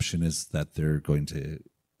presumption is that they're going to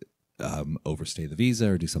overstay the visa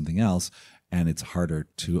or do something else, and it's harder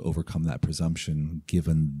to overcome that presumption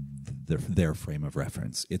given their frame of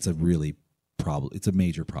reference. It's a really problem. It's a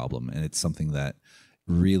major problem, and it's something that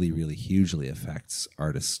really, really hugely affects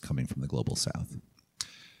artists coming from the Global South,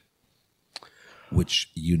 which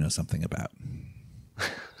you know something about.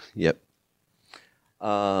 Yep.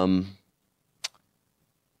 What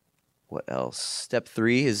else? Step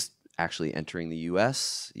 3 is actually entering the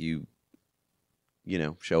U.S. You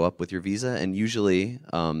know, show up with your visa, and usually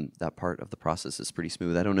that part of the process is pretty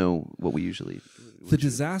smooth. I don't know what we usually... The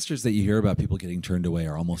disasters that you hear about people getting turned away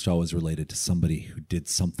are almost always related to somebody who did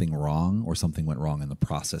something wrong or something went wrong in the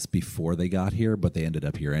process before they got here, but they ended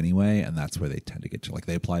up here anyway, and that's where they tend to get to. Like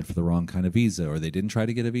they applied for the wrong kind of visa or they didn't try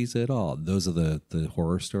to get a visa at all. Those are the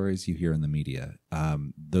horror stories you hear in the media.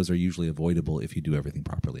 Those are usually avoidable if you do everything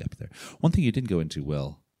properly up there. One thing you didn't go into,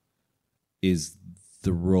 Will, is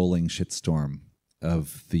the rolling shitstorm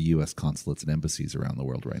of the U.S. consulates and embassies around the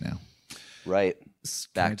world right now. Right.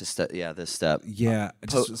 Back to step. Yeah, this step. Yeah.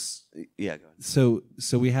 Yeah, go ahead. So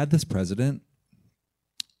we had this president.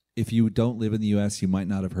 If you don't live in the U.S., you might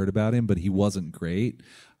not have heard about him, but he wasn't great.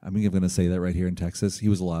 I'm going to say that right here in Texas. He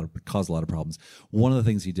was caused a lot of problems. One of the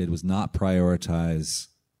things he did was not prioritize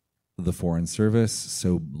the Foreign Service.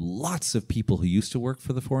 So lots of people who used to work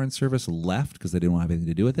for the Foreign Service left because they didn't want to have anything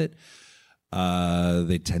to do with it.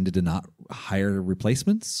 They tended to not hire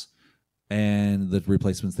replacements, and the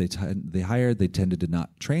replacements they hired, they tended to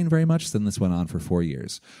not train very much. Then this went on for 4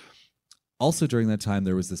 years. Also during that time,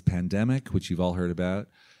 there was this pandemic, which you've all heard about,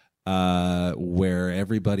 where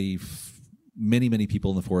everybody, many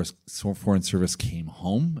people in the Foreign Service came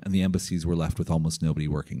home, and the embassies were left with almost nobody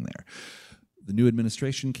working there. The new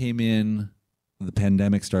administration came in. The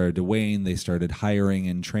pandemic started to wane. They started hiring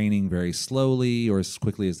and training very slowly or as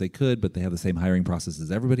quickly as they could, but they have the same hiring process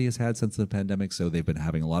as everybody has had since the pandemic, so they've been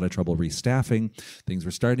having a lot of trouble restaffing. Things were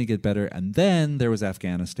starting to get better, and then there was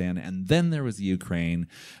Afghanistan, and then there was Ukraine,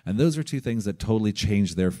 and those are two things that totally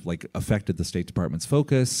changed affected the State Department's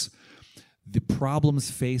focus. The problems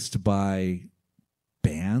faced by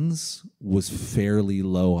bands was fairly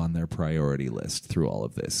low on their priority list through all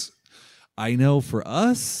of this. I know for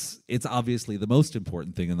us, it's obviously the most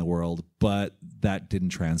important thing in the world, but that didn't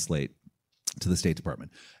translate to the State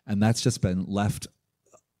Department. And that's just been left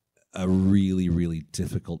a really, really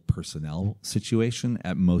difficult personnel situation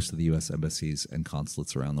at most of the U.S. embassies and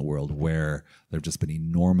consulates around the world, where there have just been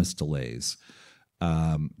enormous delays.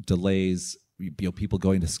 People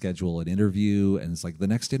going to schedule an interview, and it's like, the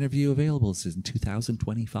next interview available is in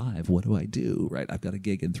 2025. What do I do? Right? I've got a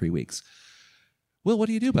gig in 3 weeks. Well, what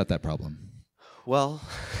do you do about that problem? Well,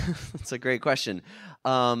 that's a great question.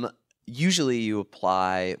 Usually you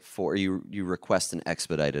apply for, you request an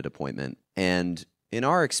expedited appointment. And in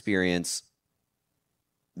our experience,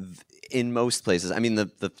 in most places, I mean,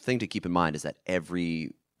 the thing to keep in mind is that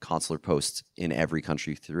every consular post in every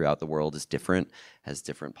country throughout the world is different, has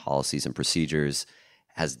different policies and procedures,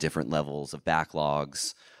 has different levels of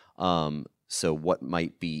backlogs. So what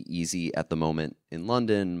might be easy at the moment in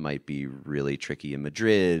London might be really tricky in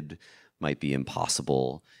Madrid, might be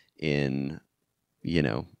impossible in,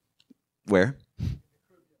 where?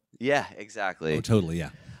 Yeah, exactly. Oh, totally, yeah.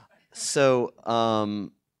 So,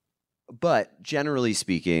 but generally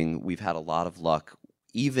speaking, we've had a lot of luck,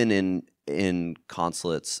 even in in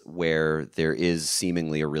consulates where there is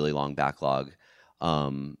seemingly a really long backlog,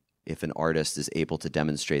 if an artist is able to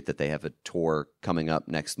demonstrate that they have a tour coming up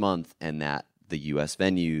next month and that the U.S.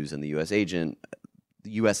 venues and the U.S. agent,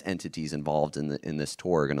 the U.S. entities involved in this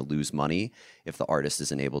tour are going to lose money if the artist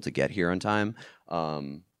isn't able to get here on time,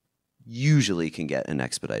 usually can get an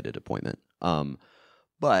expedited appointment.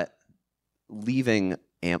 But leaving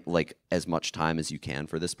like as much time as you can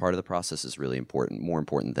for this part of the process is really important, more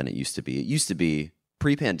important than it used to be. It used to be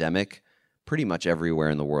pre-pandemic, pretty much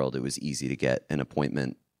everywhere in the world, it was easy to get an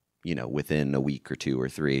appointment, within a week or 2 or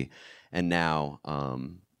 3. And now,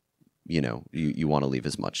 you want to leave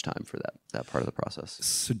as much time for that part of the process.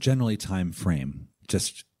 So generally time frame,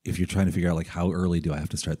 just if you're trying to figure out like how early do I have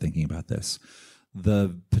to start thinking about this,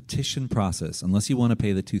 the petition process, unless you want to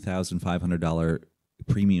pay the $2,500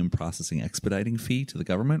 premium processing expediting fee to the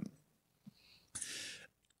government,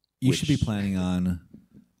 you should be planning on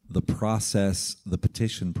the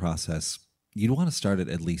petition process. You'd want to start it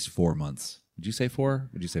at least 4 months. Would you say 4?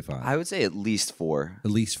 Would you say 5? I would say at least 4.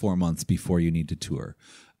 At least 4 months before you need to tour,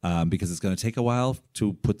 because it's going to take a while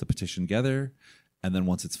to put the petition together, and then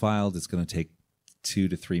once it's filed, it's going to take 2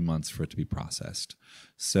 to 3 months for it to be processed.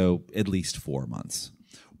 So at least 4 months.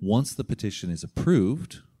 Once the petition is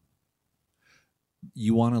approved,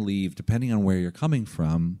 you want to leave, depending on where you're coming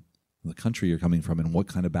from, the country you're coming from, and what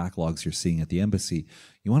kind of backlogs you're seeing at the embassy,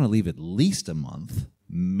 you want to leave at least a month,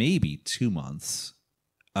 maybe 2 months,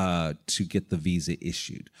 to get the visa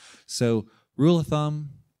issued. So, rule of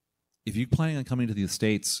thumb, if you're planning on coming to the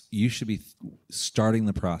States, you should be starting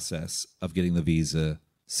the process of getting the visa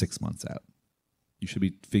 6 months out. You should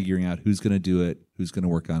be figuring out who's going to do it, who's going to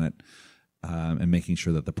work on it, and making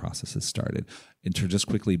sure that the process is started. Just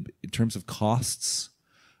quickly, in terms of costs,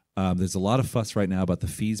 there's a lot of fuss right now about the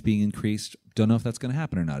fees being increased. Don't know if that's going to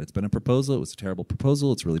happen or not. It's been a proposal. It was a terrible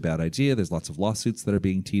proposal. It's a really bad idea. There's lots of lawsuits that are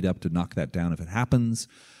being teed up to knock that down if it happens.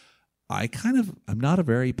 I'm not a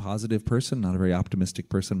very positive person, not a very optimistic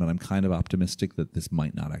person, but I'm kind of optimistic that this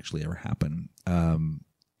might not actually ever happen.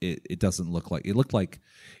 It doesn't look like, it looked like,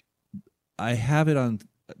 I have it on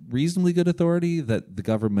reasonably good authority that the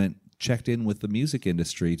government checked in with the music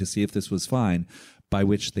industry to see if this was fine, by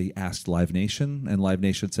which they asked Live Nation, and Live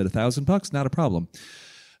Nation said $1,000, not a problem.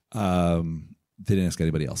 They didn't ask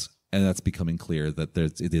anybody else, and that's becoming clear that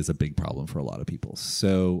it is a big problem for a lot of people.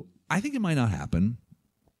 So I think it might not happen.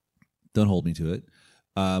 Don't hold me to it.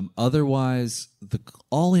 Otherwise, the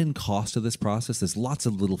all-in cost of this process, there's lots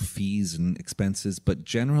of little fees and expenses, but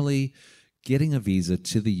generally getting a visa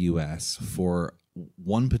to the U.S. for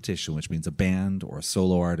one petition, which means a band or a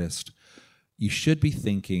solo artist, you should be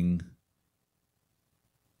thinking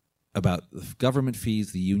about the government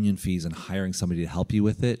fees, the union fees, and hiring somebody to help you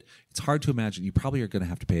with it. It's hard to imagine. You probably are going to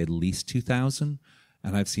have to pay at least $2,000,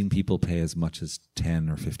 and I've seen people pay as much as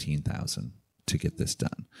 $10,000 or $15,000 to get this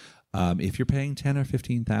done. If you're paying $10,000 or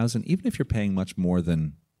 $15,000, even if you're paying much more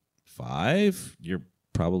than $5,000, you're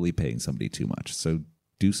probably paying somebody too much. So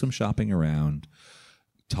do some shopping around.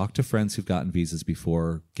 Talk to friends who've gotten visas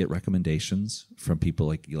before. Get recommendations from people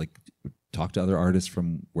like talk to other artists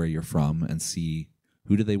from where you're from and see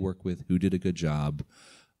who did they work with, who did a good job,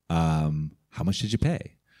 how much did you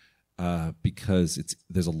pay? Because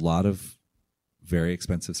there's a lot of very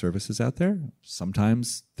expensive services out there.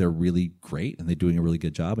 Sometimes they're really great and they're doing a really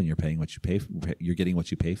good job, and you're paying what you pay. You're getting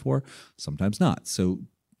what you pay for. Sometimes not. So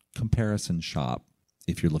comparison shop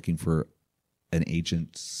if you're looking for an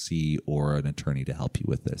agency or an attorney to help you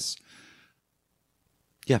with this.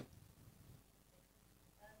 Yeah.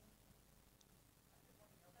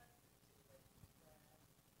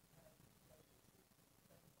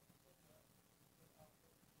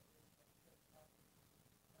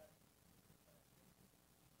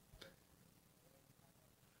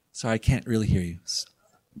 Sorry, I can't really hear you.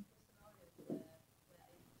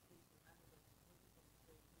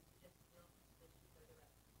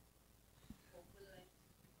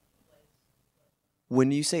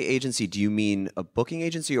 When you say agency, do you mean a booking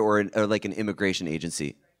agency or like an immigration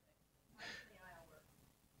agency?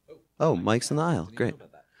 Oh, Mike's in the aisle. Great.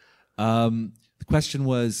 The question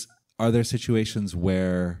was, are there situations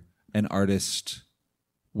where an artist,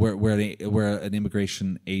 where an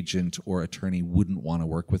immigration agent or attorney wouldn't want to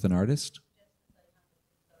work with an artist?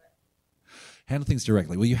 Handle things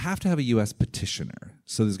directly. Well, you have to have a U.S. petitioner,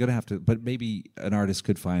 so there's going to have to. But maybe an artist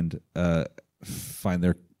could find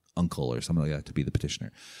their uncle or something like that to be the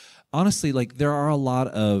petitioner. Honestly, there are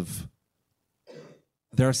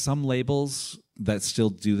some labels that still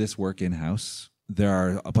do this work in-house. There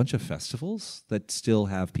are a bunch of festivals that still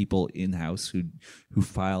have people in-house who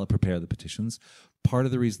file and prepare the petitions. Part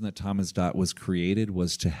of the reason that Thomas Dot was created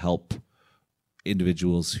was to help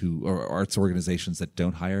individuals who or arts organizations that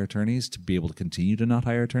don't hire attorneys to be able to continue to not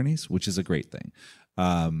hire attorneys, which is a great thing.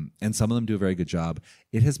 And some of them do a very good job.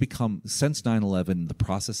 It has become, since 9/11, the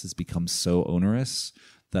process has become so onerous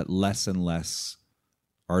that less and less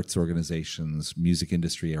arts organizations, music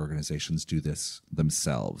industry organizations do this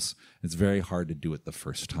themselves. It's very hard to do it the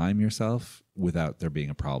first time yourself without there being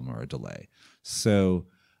a problem or a delay. So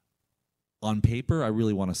on paper, I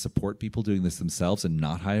really want to support people doing this themselves and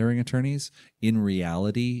not hiring attorneys. In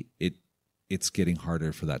reality, it's getting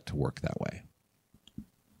harder for that to work that way.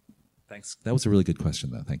 Thanks. That was a really good question,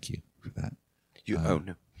 though. Thank you for that. Oh,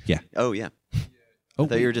 no. Yeah. Oh, yeah. Oh, I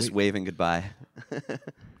thought you were just waving goodbye.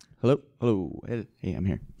 Hello. Hey, I'm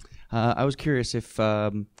here. I was curious if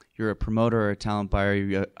you're a promoter or a talent buyer,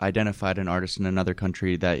 you identified an artist in another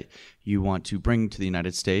country that you want to bring to the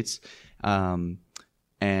United States,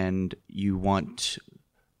 and you want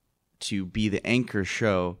to be the anchor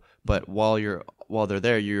show, but while they're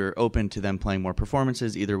there, you're open to them playing more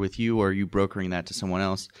performances, either with you or you brokering that to someone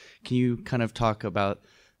else. Can you kind of talk about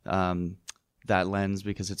that lens,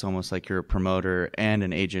 because it's almost like you're a promoter and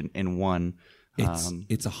an agent in one?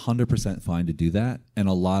 It's 100% fine to do that, and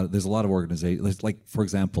there's a lot of organizations. Like, for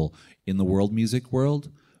example, in the world music world,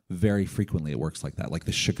 very frequently it works like that. Like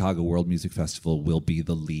the Chicago World Music Festival will be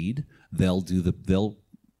the lead; they'll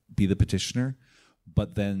be the petitioner,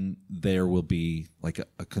 but then there will be like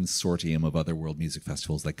a consortium of other world music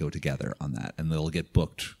festivals that go together on that, and they'll get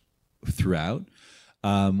booked throughout.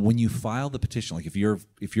 When you file the petition, like if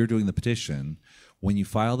you're doing the petition, when you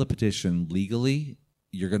file the petition legally,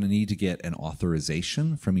 you're going to need to get an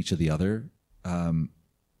authorization from each of the other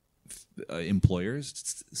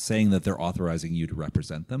employers saying that they're authorizing you to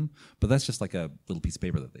represent them. But that's just like a little piece of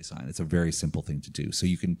paper that they sign. It's a very simple thing to do. So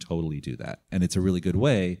you can totally do that. And it's a really good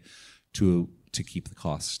way to keep the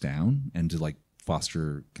costs down and to like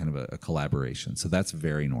foster kind of a collaboration. So that's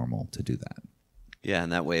very normal to do that. Yeah,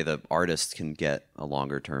 and that way the artist can get a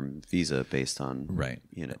longer-term visa based on, right.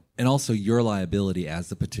 And also your liability as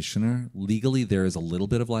the petitioner. Legally, there is a little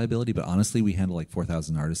bit of liability, but honestly, we handle like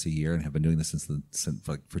 4,000 artists a year and have been doing this since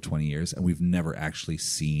for 20 years, and we've never actually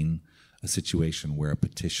seen a situation where a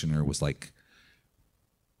petitioner was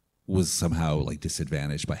somehow like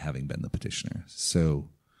disadvantaged by having been the petitioner.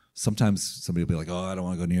 So sometimes somebody will be like, "Oh, I don't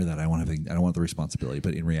want to go near that. I don't want the responsibility."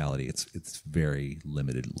 But in reality, it's very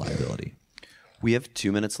limited liability. We have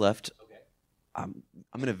 2 minutes left. Okay. I'm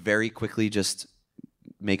going to very quickly just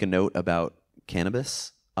make a note about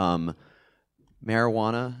cannabis.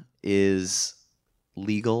 Marijuana is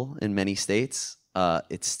legal in many states.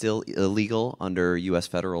 It's still illegal under U.S.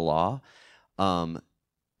 federal law.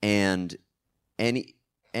 And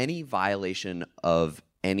any violation of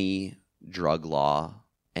any drug law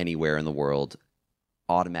anywhere in the world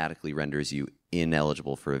automatically renders you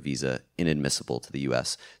ineligible for a visa, inadmissible to the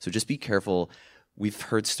U.S. So just be careful. We've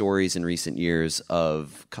heard stories in recent years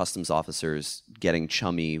of customs officers getting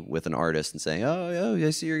chummy with an artist and saying, "Oh, I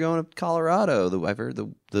see you're going to Colorado. I've heard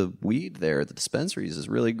the weed there at the dispensaries is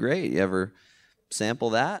really great. You ever sample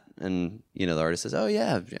that?" And the artist says, "Oh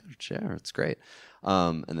yeah, sure, it's great."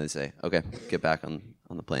 And they say, "Okay, get back on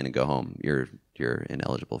the plane and go home. You're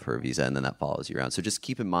ineligible for a visa," and then that follows you around. So just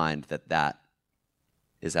keep in mind that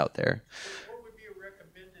is out there. What would be a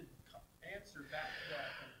recommended answer back to that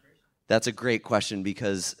immigration? That's a great question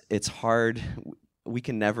because it's hard. We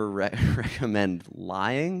can never recommend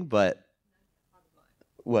lying, but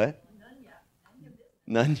what?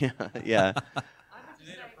 None yet. Yeah.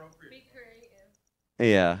 Be creative.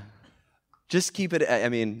 Yeah. Just keep it. I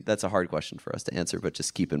mean, that's a hard question for us to answer, but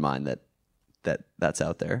just keep in mind that's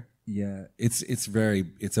out there. Yeah, it's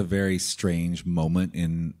a very strange moment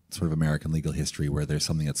in sort of American legal history where there's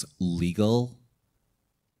something that's legal,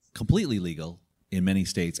 completely legal in many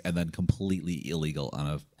states, and then completely illegal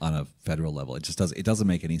on a federal level. It doesn't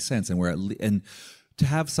make any sense. And to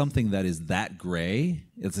have something that is that gray,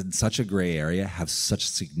 it's in such a gray area, have such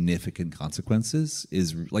significant consequences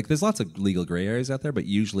is like, there's lots of legal gray areas out there, but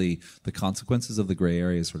usually the consequences of the gray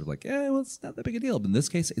area is sort of like, well, it's not that big a deal. But in this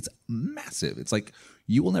case, it's massive. It's like,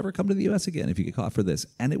 you will never come to the U.S. again if you get caught for this.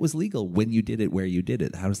 And it was legal when you did it, where you did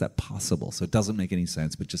it. How is that possible? So it doesn't make any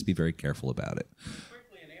sense, but just be very careful about it.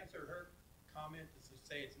 Quickly, in answer to her comment, to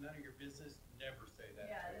say it's none of your business, never say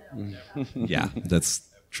that. Never. Yeah, that's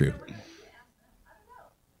true.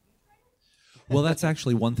 Well, that's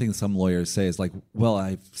actually one thing some lawyers say is like, well,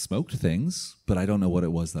 I've smoked things, but I don't know what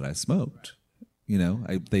it was that I smoked. Who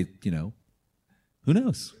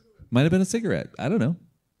knows? Might have been a cigarette. I don't know.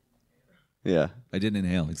 Yeah. I didn't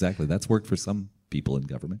inhale. Exactly. That's worked for some people in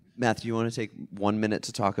government. Matthew, you want to take 1 minute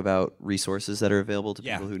to talk about resources that are available to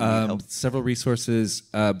people who need help? Several resources.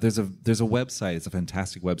 There's a website. It's a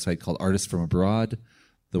fantastic website called Artists from Abroad.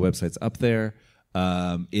 The website's up there.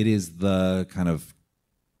 It is the kind of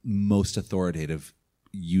most authoritative,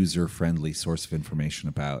 user-friendly source of information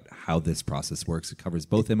about how this process works. It covers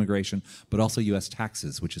both immigration, but also U.S.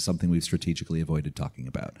 taxes, which is something we've strategically avoided talking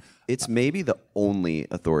about. It's maybe the only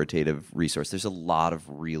authoritative resource. There's a lot of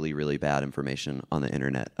really, really bad information on the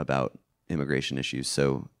internet about immigration issues.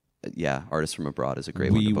 So, yeah, Artists from Abroad is a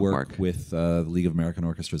great one to We bookmark. work with the League of American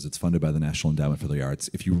Orchestras. It's funded by the National Endowment for the Arts.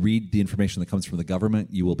 If you read the information that comes from the government,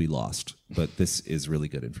 you will be lost. But this is really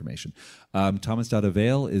good information.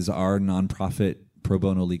 Thomas.avail is our nonprofit pro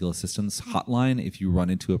bono legal assistance hotline. If you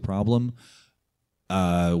run into a problem,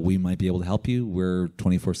 we might be able to help you. We're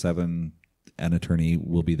 24/7. An attorney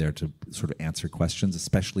will be there to sort of answer questions,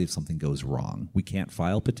 especially if something goes wrong. We can't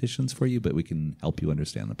file petitions for you, but we can help you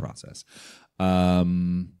understand the process.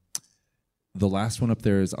 The last one up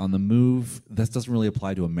there is On the Move. This doesn't really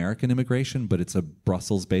apply to American immigration, but it's a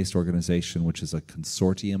Brussels-based organization, which is a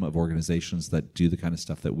consortium of organizations that do the kind of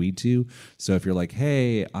stuff that we do. So if you're like,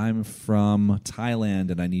 hey, I'm from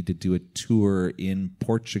Thailand and I need to do a tour in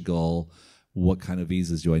Portugal, what kind of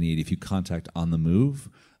visas do I need? If you contact On the Move,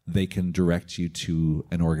 they can direct you to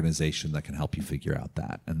an organization that can help you figure out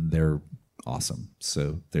that. And they're awesome.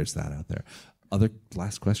 So there's that out there. Other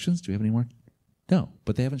last questions? Do we have any more? No,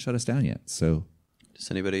 but they haven't shut us down yet. So,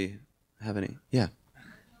 Does anybody have any? Yeah.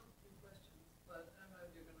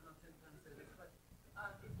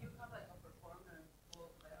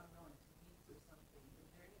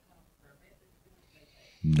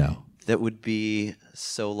 no. That would be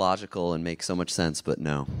so logical and make so much sense, but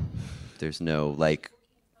no. There's no, like,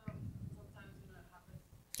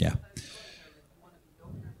 Yeah.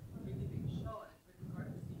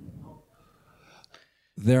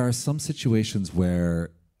 There are some situations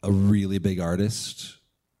where a really big artist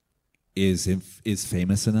is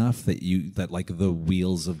famous enough that like the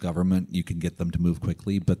wheels of government, you can get them to move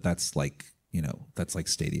quickly, but that's like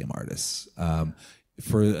stadium artists.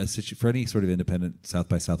 For any sort of independent South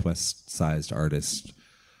by Southwest sized artist,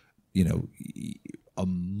 a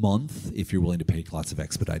month, if you're willing to pay lots of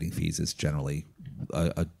expediting fees, is generally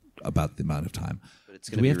about the amount of time. but it's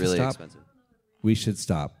going to be really expensive. We should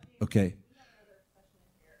stop. Okay.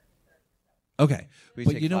 Okay. We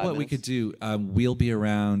But take you know 5 what we minutes? could do? We'll be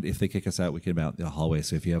around. If they kick us out, we can be out in the hallway.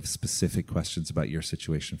 So if you have specific questions about your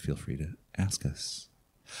situation, feel free to ask us.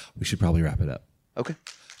 We should probably wrap it up. Okay.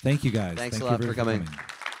 Thank you, guys. Thanks Thank a you lot very for coming. coming.